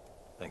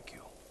 Thank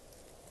you.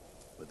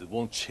 But it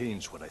won't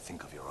change what I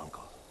think of your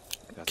uncle.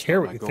 That's Care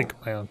not what my you goal. think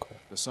of my uncle.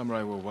 The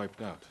samurai were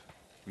wiped out.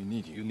 We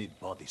need you. You need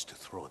bodies to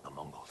throw at the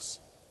Mongols.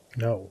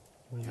 No.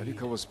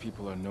 Yarikawa's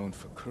people are known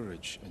for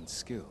courage and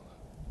skill.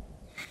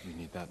 We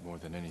need that more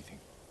than anything.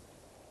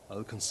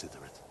 I'll consider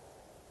it.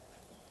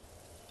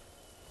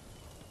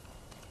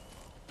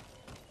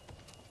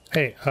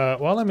 Hey,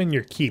 while I'm in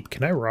your keep,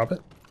 can I rob it?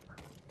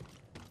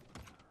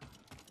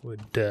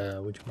 Would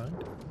you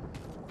mind?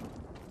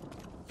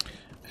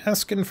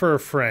 Asking for a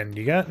friend.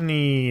 You got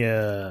any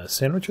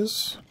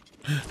sandwiches?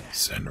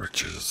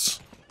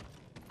 Sandwiches.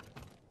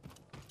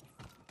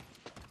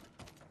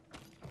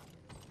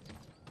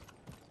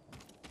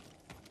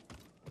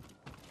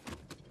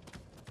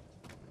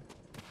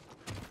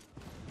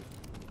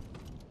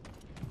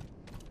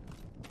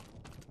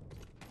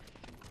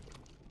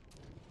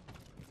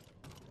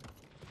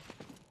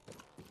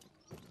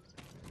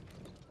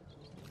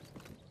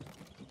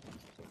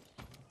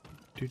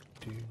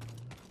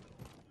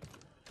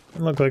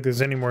 Doesn't look like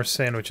there's any more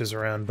sandwiches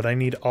around, but I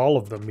need all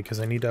of them because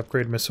I need to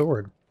upgrade my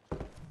sword.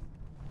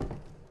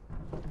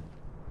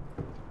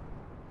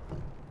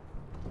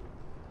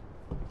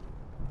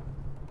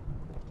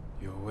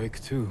 You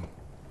awake too?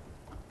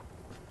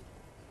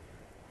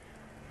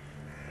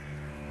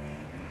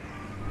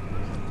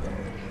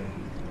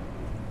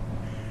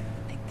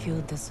 I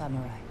killed the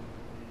samurai.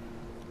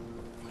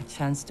 A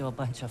chance to a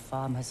bunch of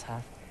farmers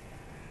have.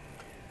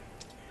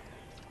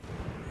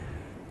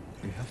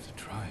 We have to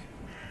try.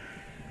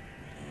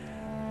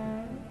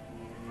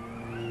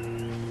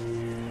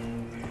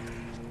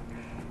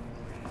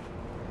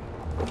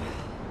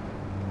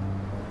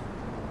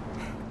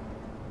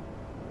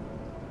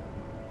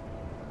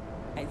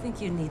 I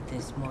think you need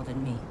this more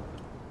than me.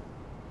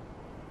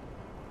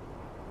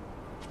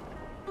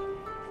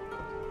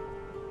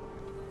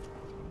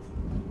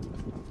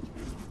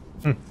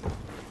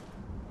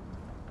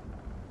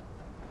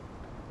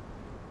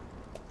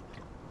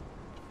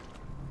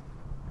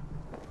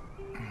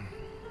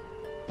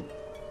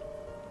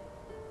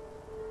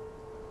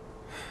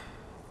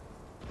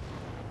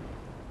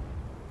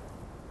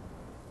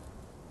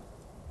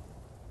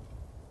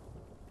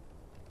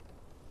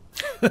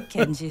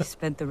 Kenji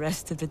spent the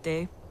rest of the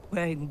day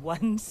wearing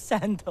one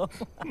sandal.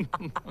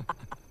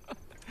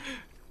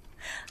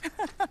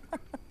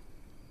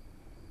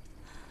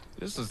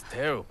 This is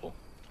terrible.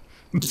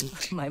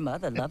 My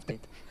mother loved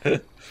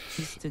it.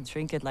 Used to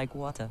drink it like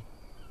water.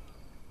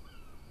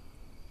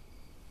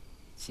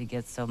 She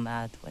gets so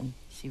mad when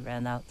she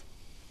ran out.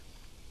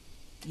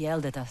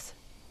 Yelled at us.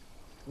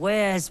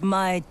 Where's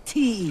my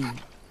tea?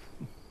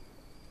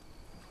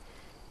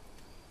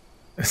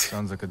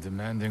 Sounds like a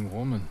demanding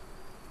woman.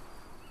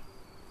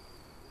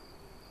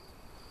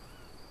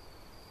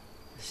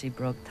 She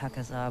broke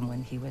Taka's arm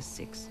when he was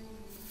 6.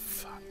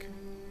 Fuck.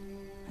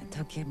 I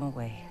took him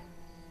away.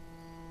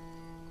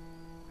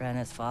 Ran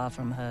as far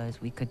from her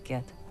as we could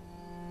get.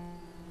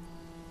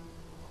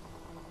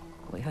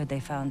 We heard they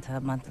found her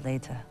a month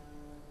later.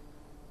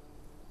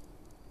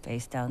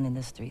 Face down in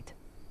the street.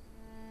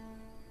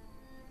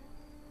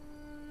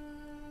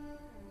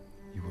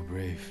 You were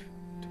brave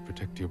to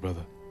protect your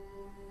brother.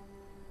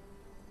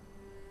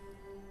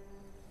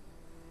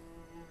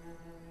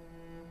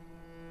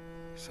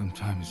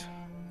 Sometimes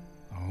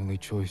our only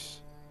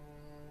choice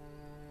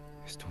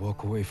is to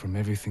walk away from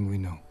everything we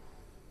know.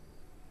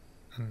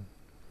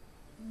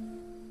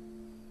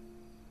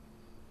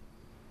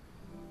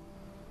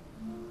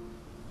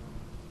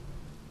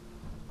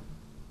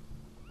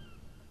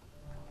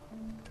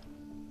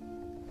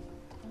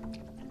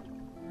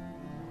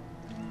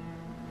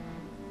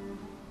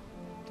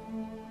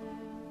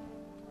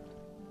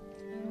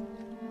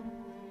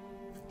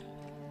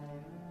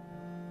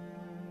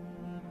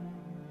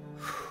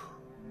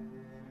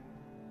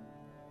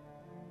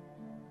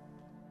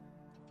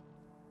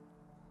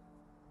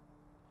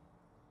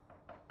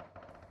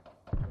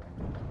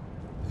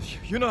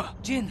 Yuna!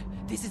 Jin,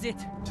 this is it.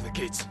 To the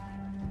gates.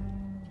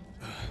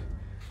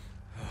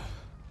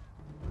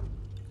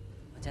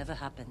 Whatever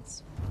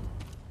happens,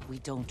 we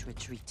don't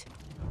retreat.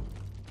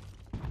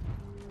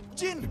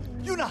 Jin!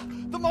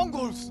 Yuna! The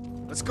Mongols!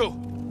 Let's go.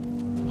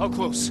 How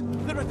close?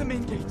 They're at the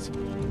main gates.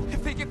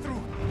 If they get through...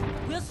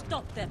 We'll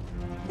stop them.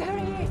 There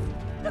he is!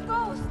 The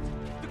ghost!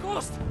 The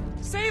ghost!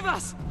 Save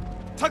us!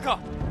 Taka!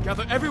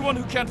 Gather everyone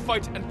who can't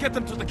fight and get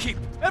them to the keep.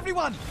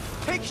 Everyone!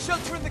 Take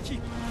shelter in the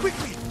keep!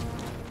 Quickly!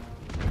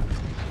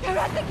 They're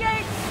at the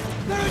gate!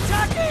 They're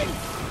attacking!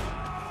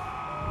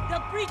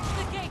 They'll breach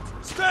the gate!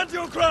 Stand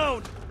your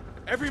ground!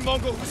 Every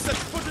Mongol who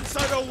sets foot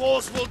inside our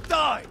walls will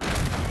die!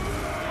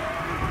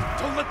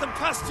 Don't let them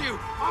past you!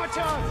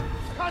 Archers!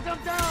 Cut them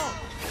down!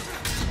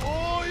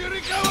 Oh,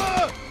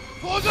 Yurikawa!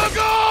 For the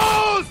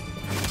ghost!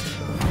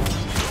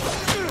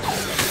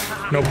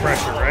 No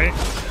pressure, right?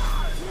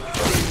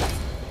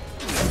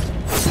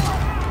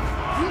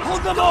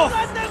 Hold them off!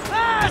 Let them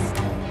pass!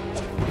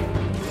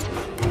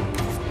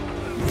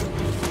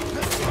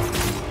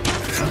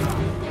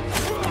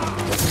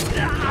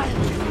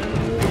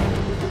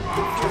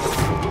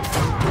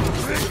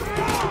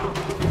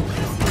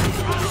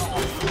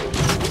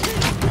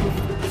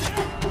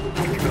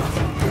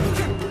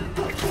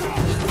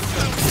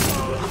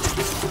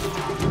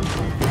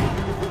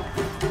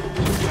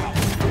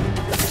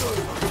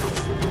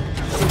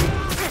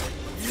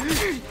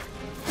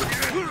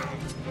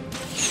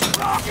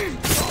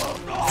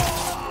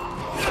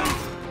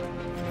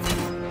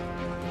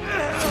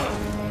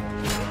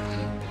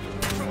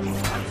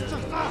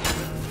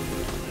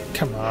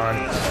 Come on.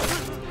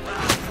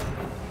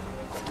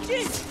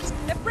 Jin!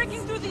 They're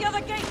breaking through the other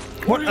gate!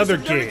 What other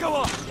gate?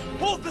 Yarikawa,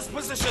 hold this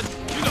position!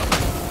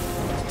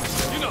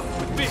 You know,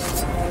 with me!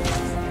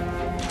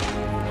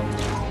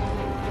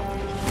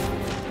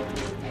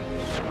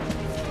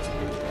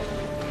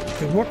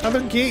 What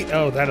other gate?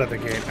 Oh, that other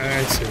gate.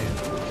 I see.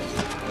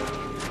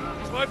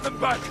 Drive them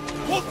back!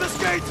 Hold this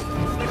gate!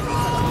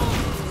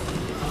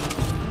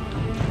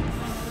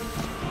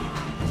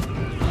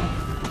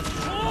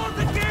 Hold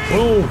the gate!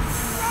 Oof.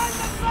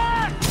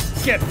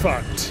 Get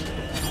fucked.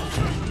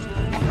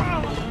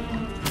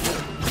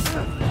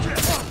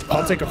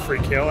 I'll take a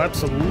free kill,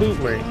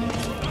 absolutely.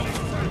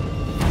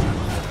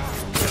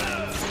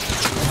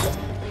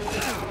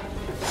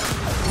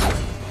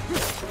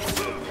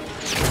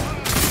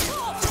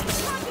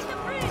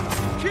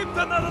 Keep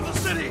them out of the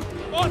city!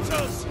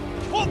 Archers!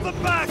 Hold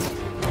them back!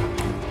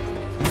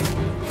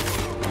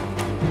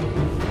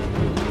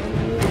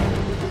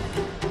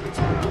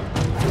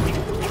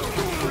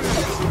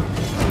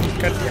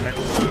 God damn it.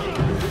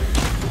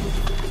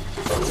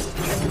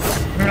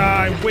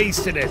 Ah, I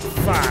wasted it.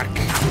 Fuck.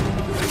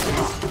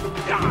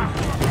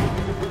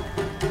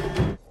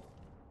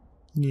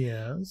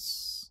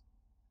 Yes.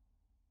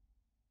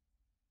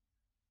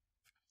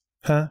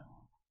 Huh?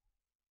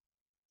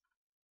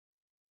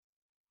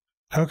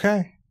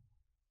 Okay.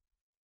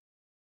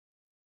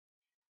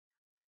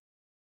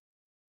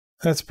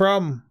 That's a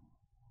problem.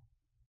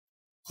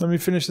 Let me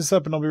finish this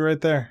up and I'll be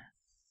right there.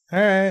 All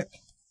right.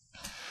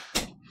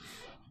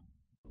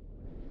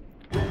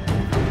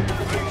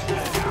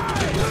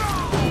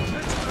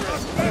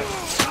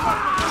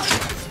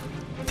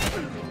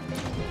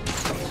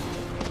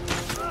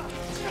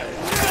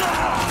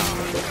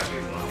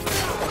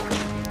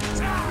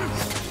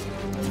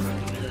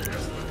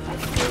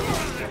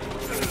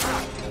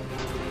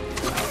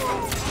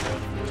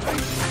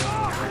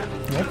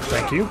 Yep,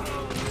 thank you.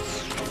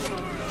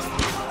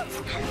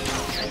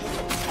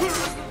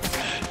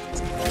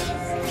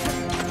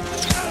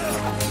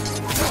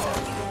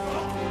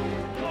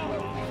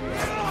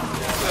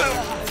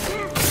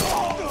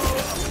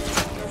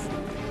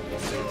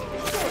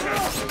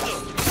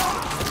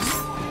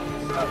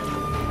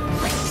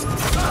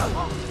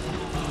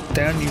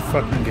 Down you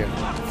fucking go.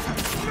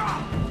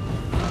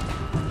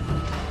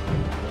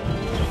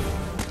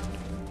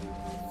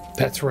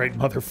 That's right,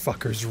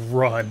 motherfuckers,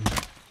 run.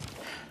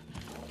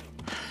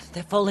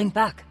 They're falling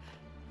back.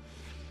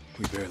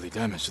 We barely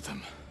damaged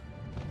them.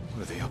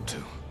 What are they up to?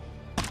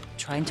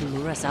 Trying to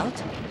lure us out?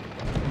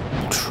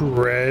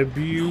 Trebuchets?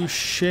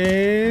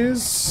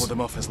 Hold them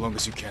off as long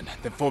as you can,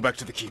 then fall back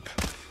to the keep.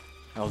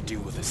 I'll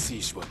deal with the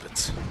siege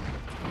weapons.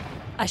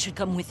 I should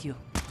come with you.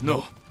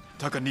 No,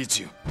 Taka needs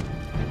you.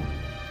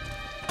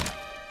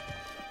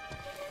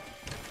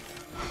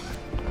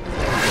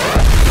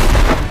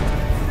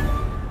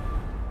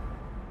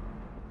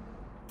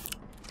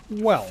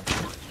 Well.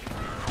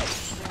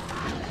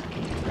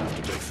 Have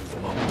to break through the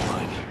Mongol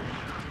line.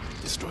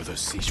 Destroy those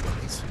siege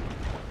weapons.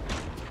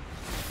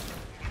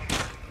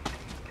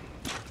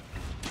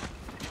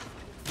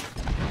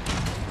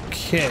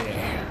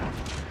 Okay.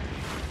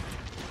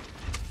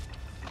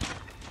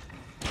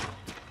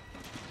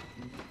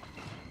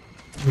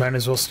 Might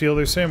as well steal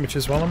their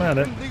sandwiches while I'm at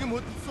it.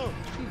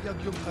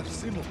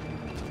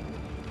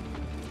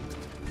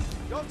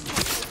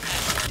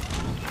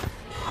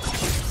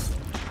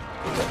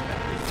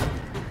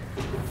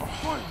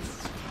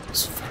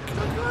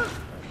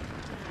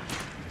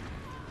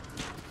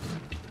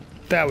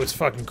 That was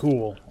fucking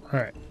cool.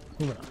 Alright,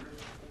 moving on.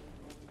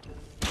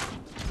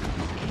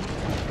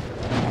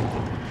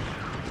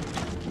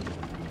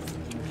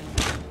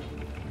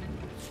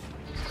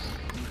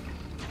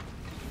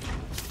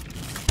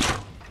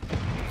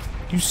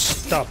 You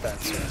stop that,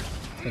 sir.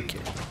 Thank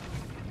you.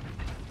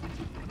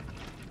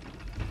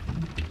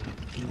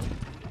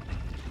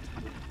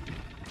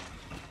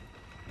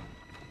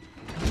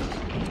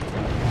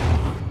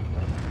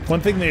 One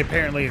thing they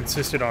apparently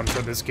insisted on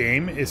for this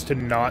game is to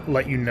not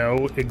let you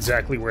know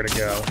exactly where to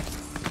go.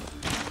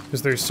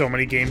 Because there's so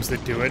many games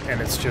that do it,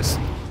 and it's just,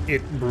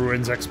 it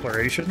ruins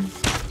exploration.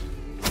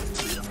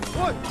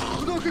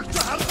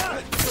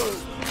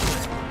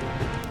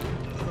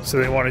 So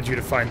they wanted you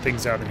to find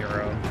things out on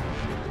your own.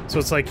 So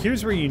it's like,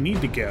 here's where you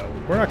need to go.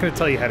 We're not going to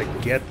tell you how to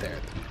get there.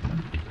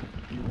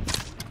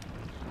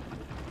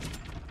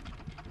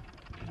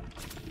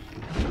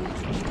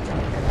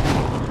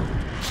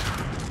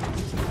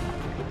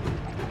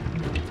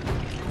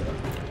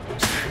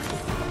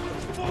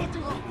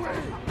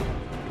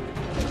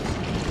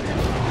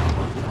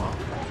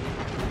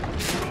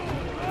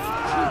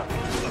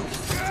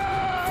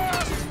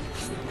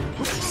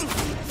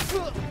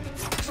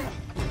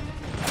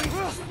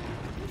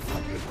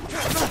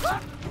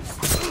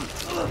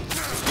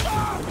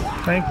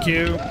 Thank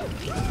you.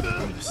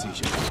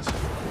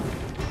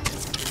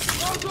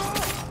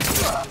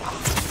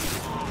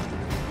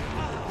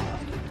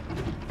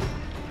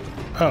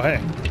 Oh, hey.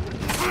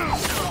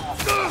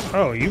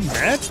 Oh, you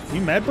mad?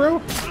 You mad, bro?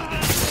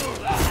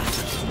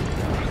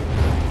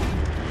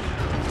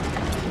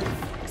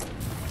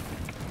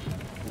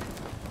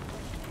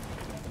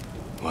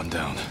 One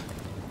down.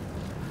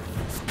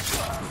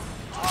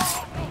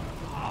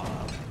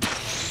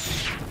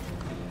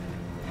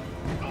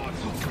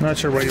 Not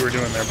sure what you were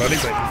doing there, buddy,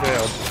 but you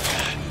failed.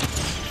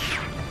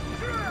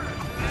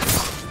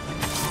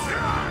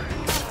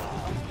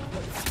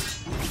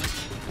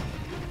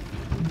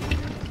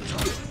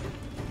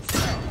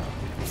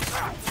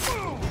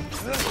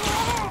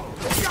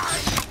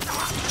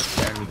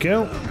 There we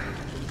go.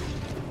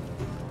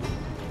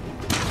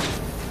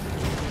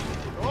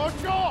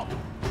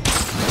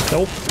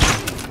 Nope.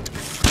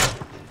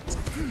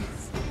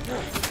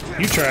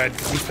 You tried.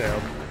 You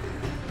failed.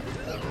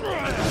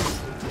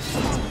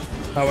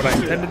 Not what I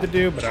intended to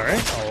do, but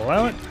alright, I'll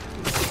allow it.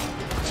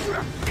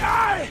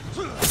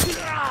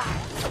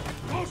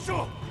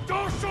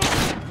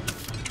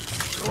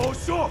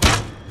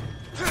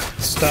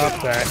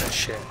 Stop that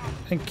shit.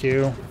 Thank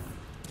you.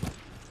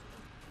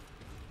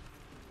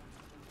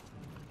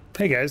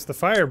 Hey guys, the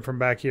fire from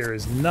back here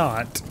is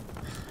not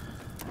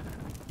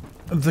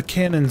the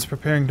cannons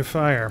preparing to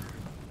fire.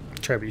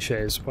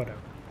 Trebuchets, whatever.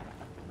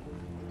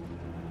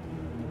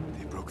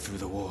 They broke through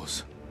the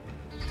walls.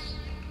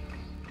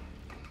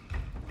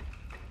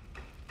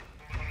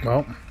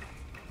 Well,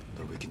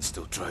 but we can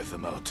still drive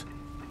them out.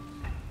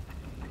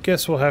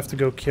 Guess we'll have to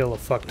go kill a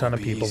fuck ton of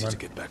people then. then. To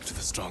get back to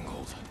the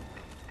stronghold.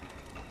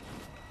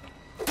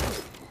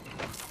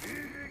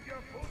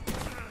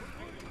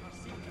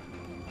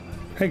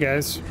 Hey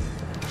guys.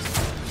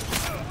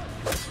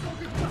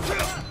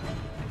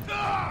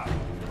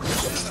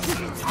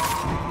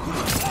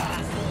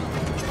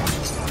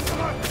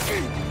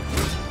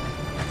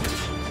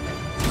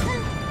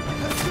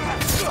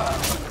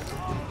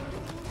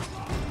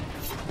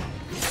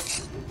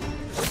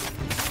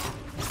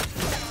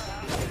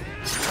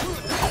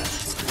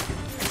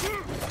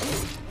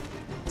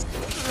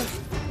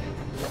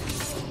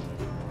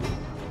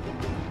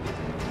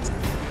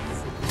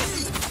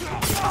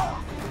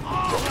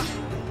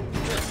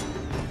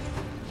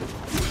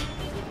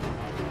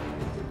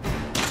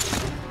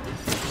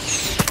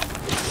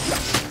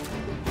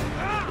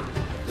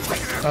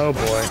 Oh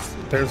boy,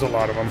 there's a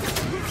lot of them.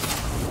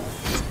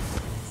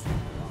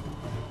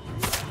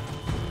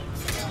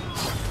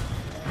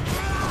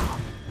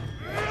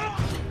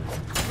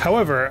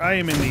 However, I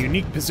am in the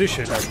unique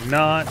position of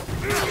not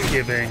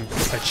giving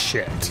a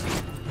shit.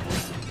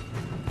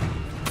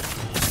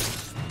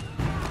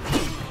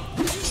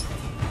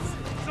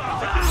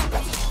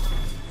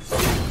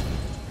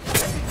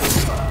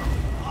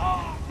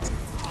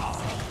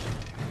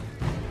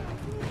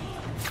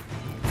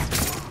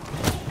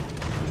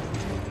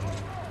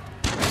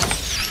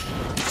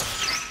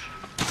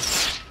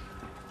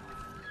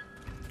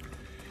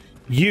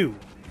 You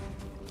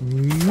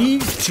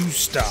need to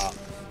stop.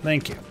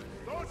 Thank you.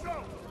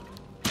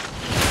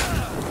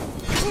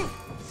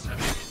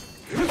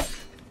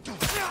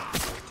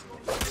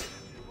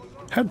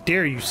 How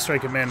dare you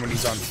strike a man when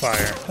he's on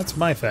fire? That's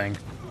my thing.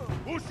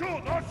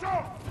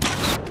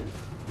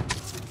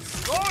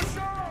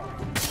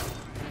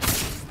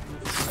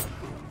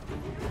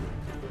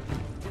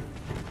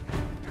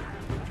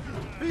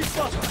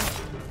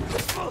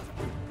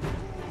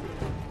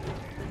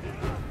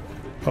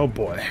 Oh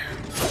boy.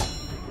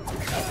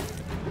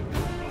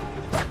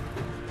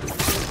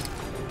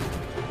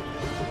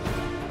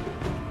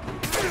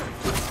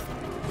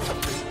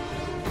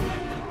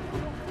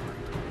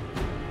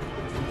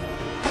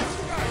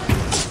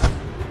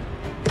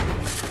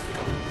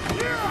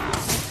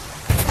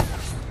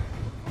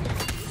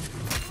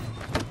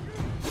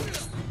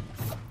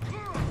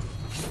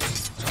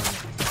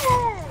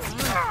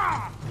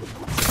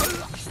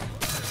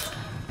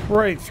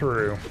 Right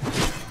through.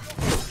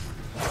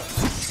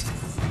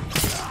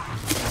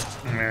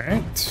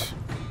 Alright.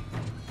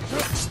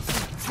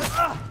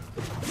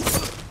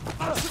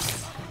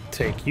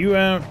 Take you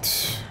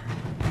out.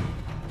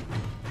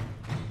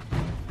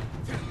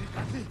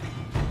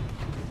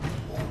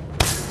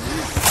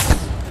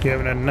 You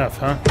haven't had enough,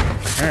 huh?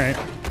 Alright.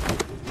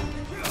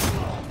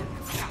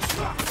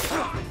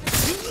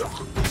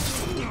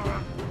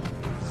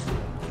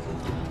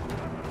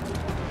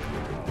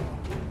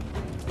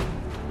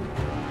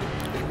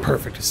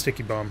 Perfect, a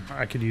sticky bomb.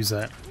 I could use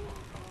that.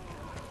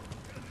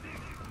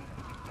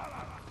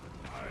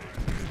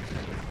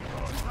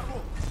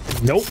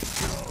 Nope.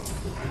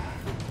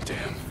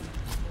 Damn.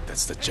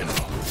 That's the general,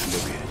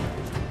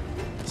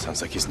 Tamuge.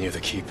 Sounds like he's near the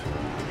keep.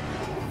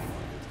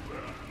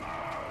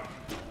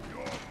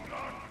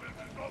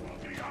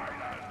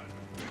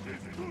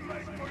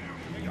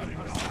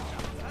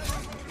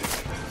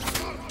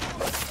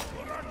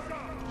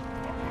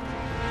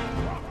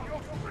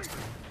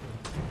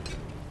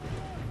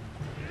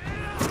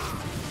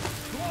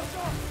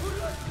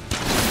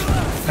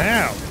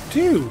 Ow,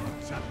 dude.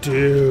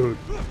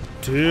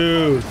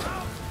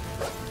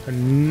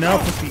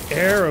 Enough with the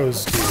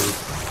arrows, dude.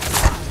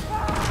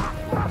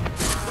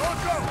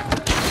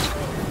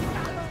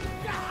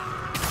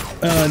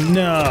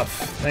 Enough.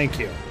 Thank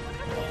you.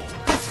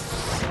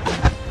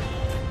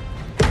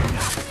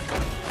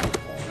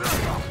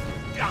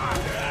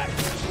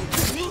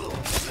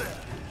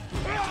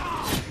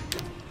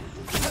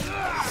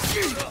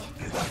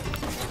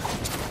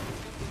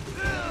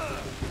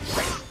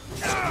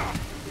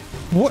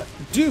 What?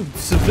 Dude,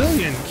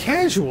 civilian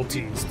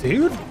casualties,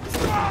 dude.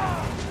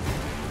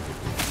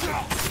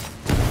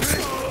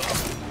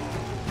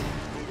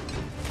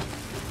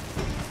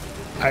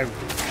 I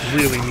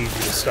really need you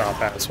to stop,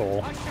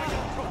 asshole.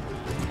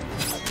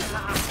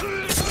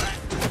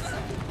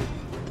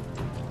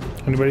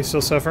 Anybody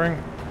still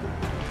suffering?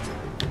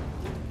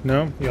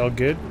 No? Y'all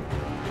good?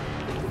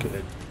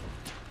 Good.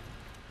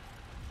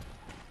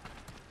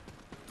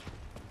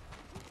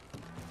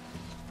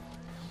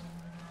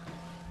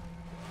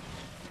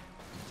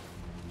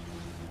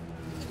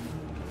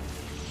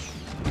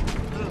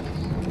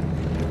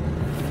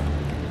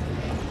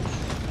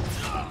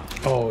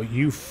 Oh,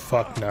 you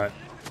fucknut.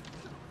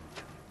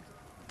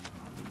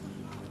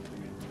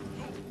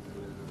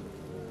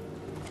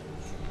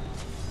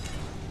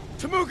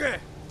 Tamuge!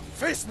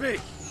 Face me!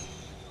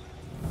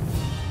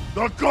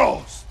 The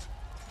ghost!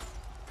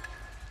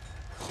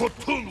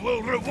 Khotun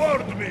will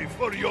reward me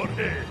for your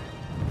head!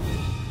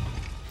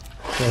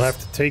 We'll have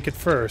to take it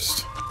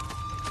first.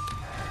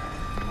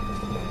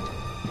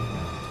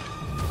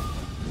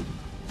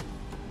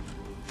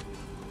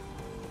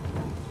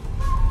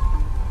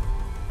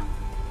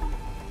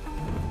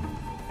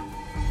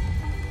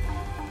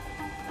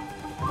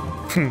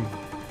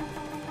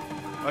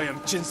 I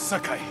am Jin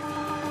Sakai,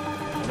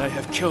 and I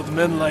have killed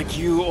men like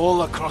you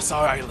all across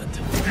our island.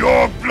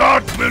 Your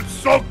blood will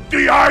soak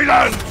the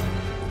island!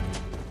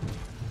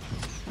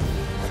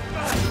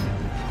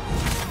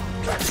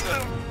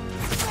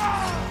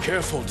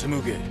 Careful,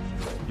 Tamuge.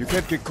 You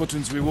can't get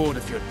Khotun's reward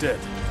if you're dead.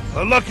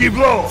 A lucky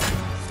blow!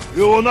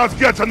 You will not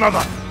get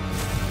another!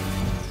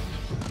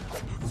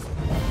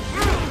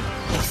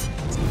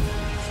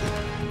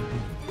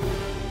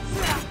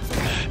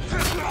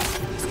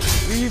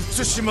 Leave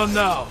Tsushima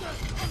now,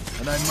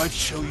 and I might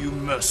show you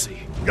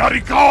mercy.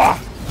 Yarikawa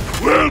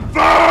will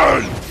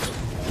burn!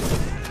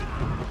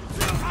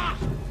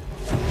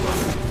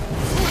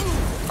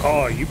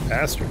 Oh, you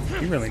bastard.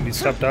 You really need to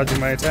stop dodging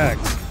my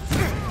attacks.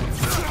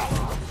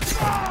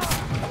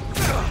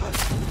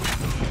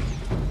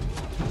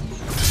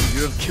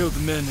 You have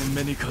killed men in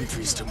many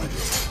countries,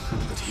 Temuge.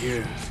 But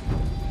here,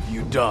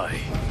 you die.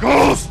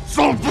 Ghosts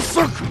of the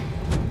Circle!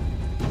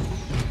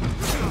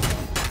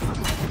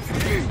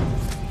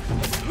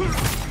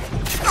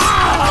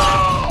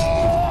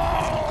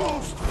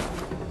 Ghost!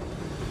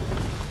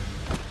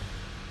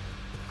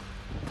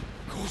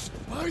 Ghost,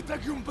 weiter,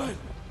 Gumbel!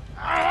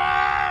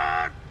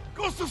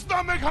 Ghost is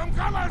not make him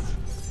colors!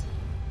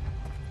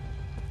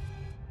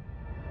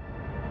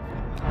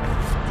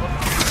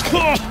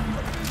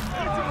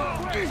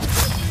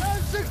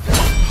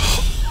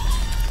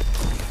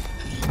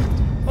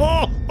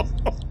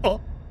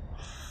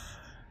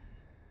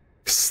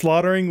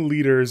 Slaughtering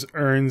leaders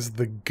earns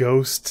the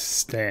ghost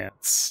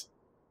stance.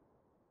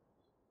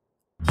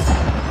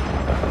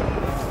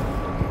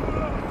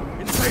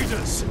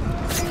 Invaders!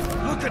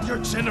 Look at your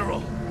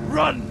general!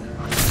 Run!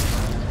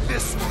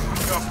 This will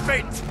be your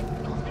fate!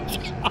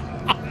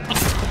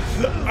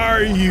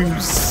 Are you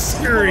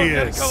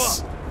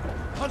serious?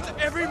 Hunt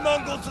every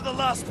Mongol to the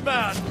last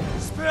man!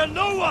 Spare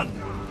no one!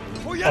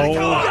 For Oh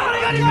Yarikawa!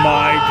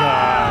 my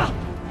god.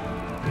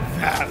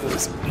 That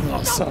was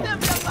awesome.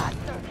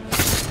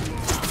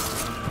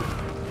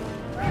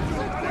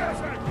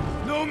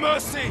 No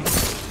mercy!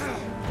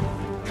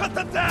 Cut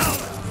them down!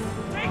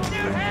 Take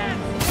their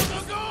heads!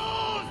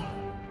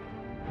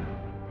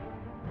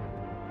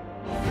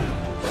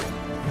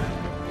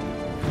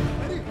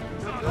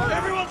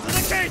 Everyone to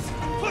the gate!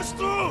 Push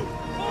through!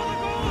 For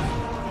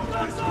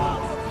the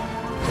goals!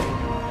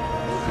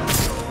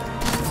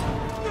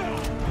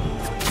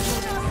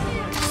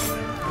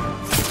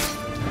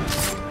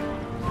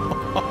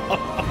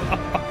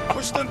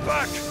 Push them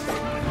back!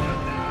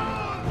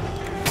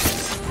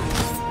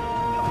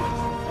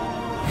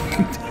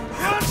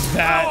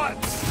 That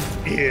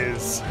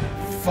is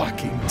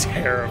fucking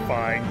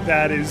terrifying.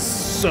 That is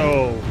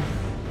so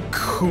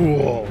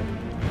cool.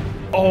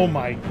 Oh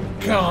my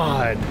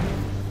god.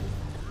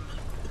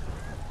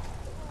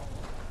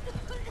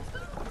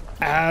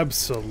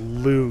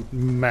 Absolute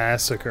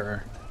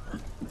massacre.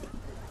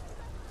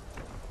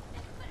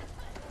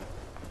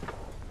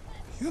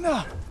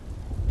 Yuna!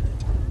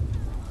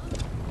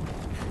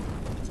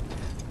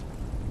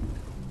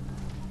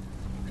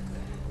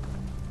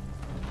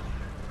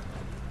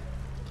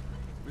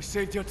 We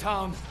saved your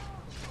town.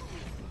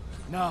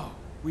 Now,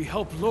 we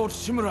help Lord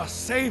Shimura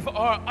save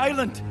our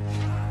island.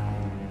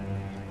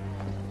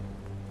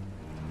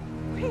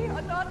 We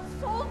are not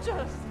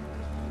soldiers.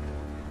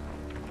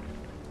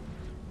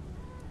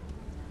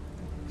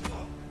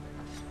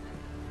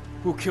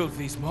 Who killed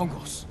these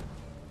Mongols?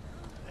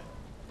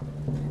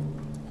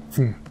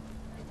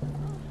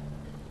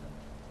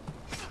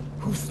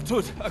 Who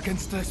stood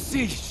against the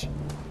siege?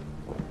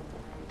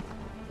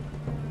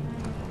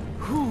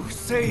 Who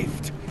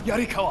saved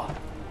Yarikawa?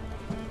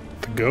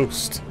 The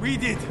ghost. We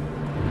did.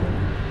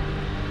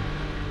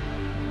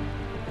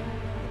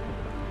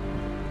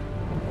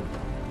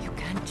 You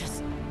can't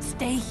just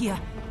stay here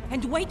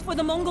and wait for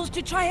the Mongols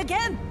to try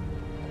again.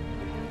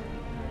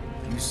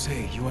 You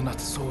say you are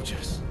not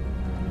soldiers.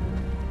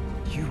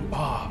 You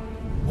are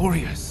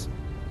warriors.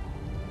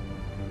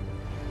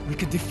 We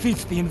can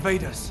defeat the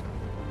invaders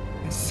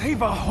and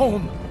save our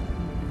home.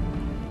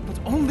 But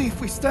only if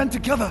we stand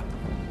together.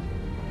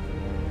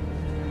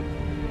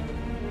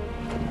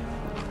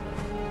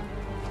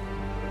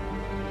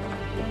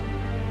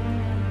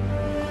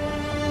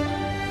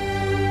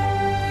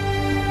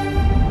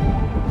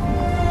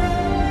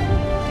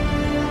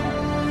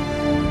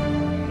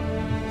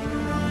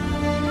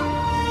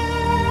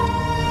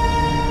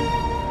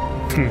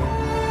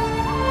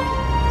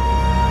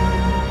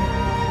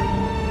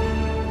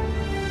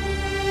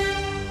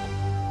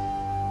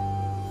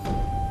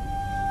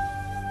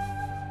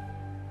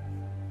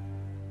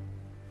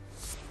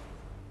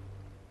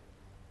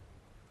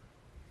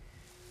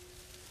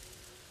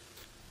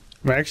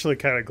 I'm actually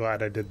kind of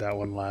glad I did that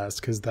one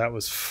last, because that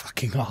was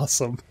fucking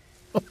awesome.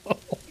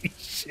 Holy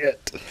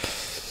shit.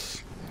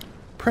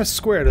 Press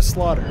square to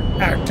slaughter.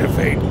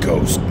 Activate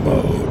ghost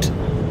mode.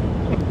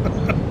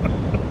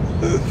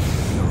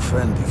 Your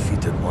friend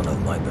defeated one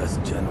of my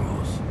best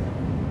generals.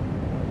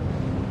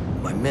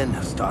 My men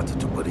have started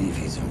to believe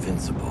he's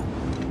invincible.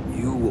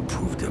 You will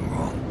prove them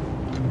wrong.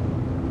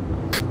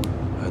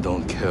 I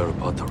don't care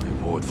about the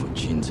reward for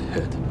Jin's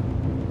head.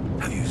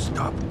 Have you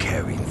stopped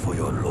caring for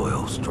your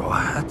loyal Straw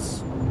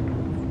Hats?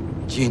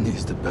 Jin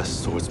is the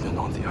best swordsman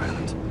on the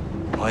island.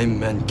 My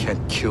men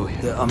can't kill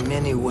him. There are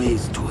many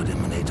ways to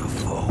eliminate a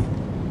foe.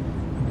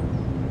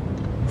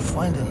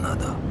 Find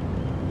another.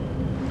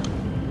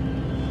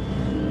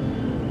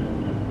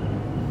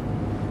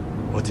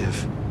 What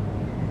if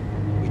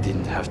we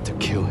didn't have to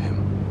kill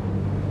him?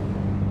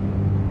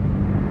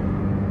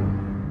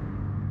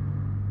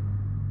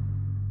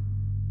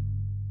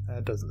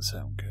 That doesn't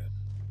sound good.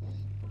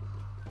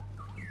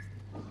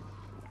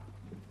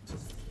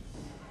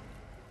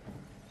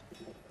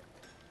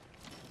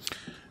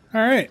 All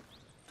right.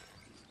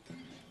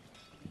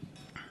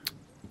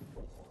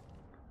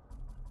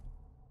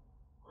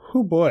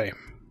 Oh boy.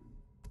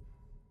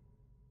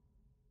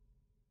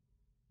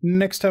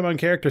 Next time on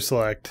Character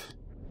Select,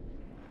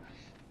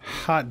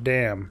 Hot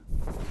damn.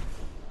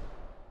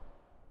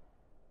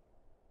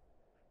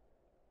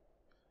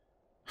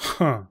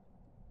 Huh.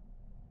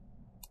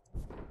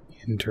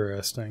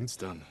 Interesting. It's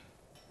done.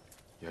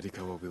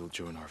 Yarikawa will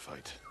join our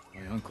fight.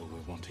 My uncle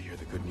will want to hear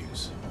the good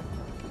news.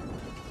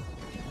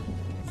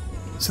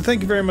 So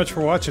thank you very much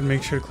for watching.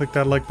 Make sure to click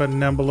that like button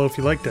down below if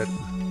you liked it.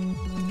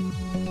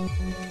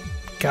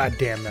 God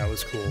damn, that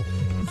was cool.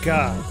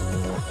 God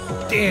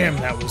damn,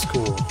 that was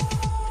cool.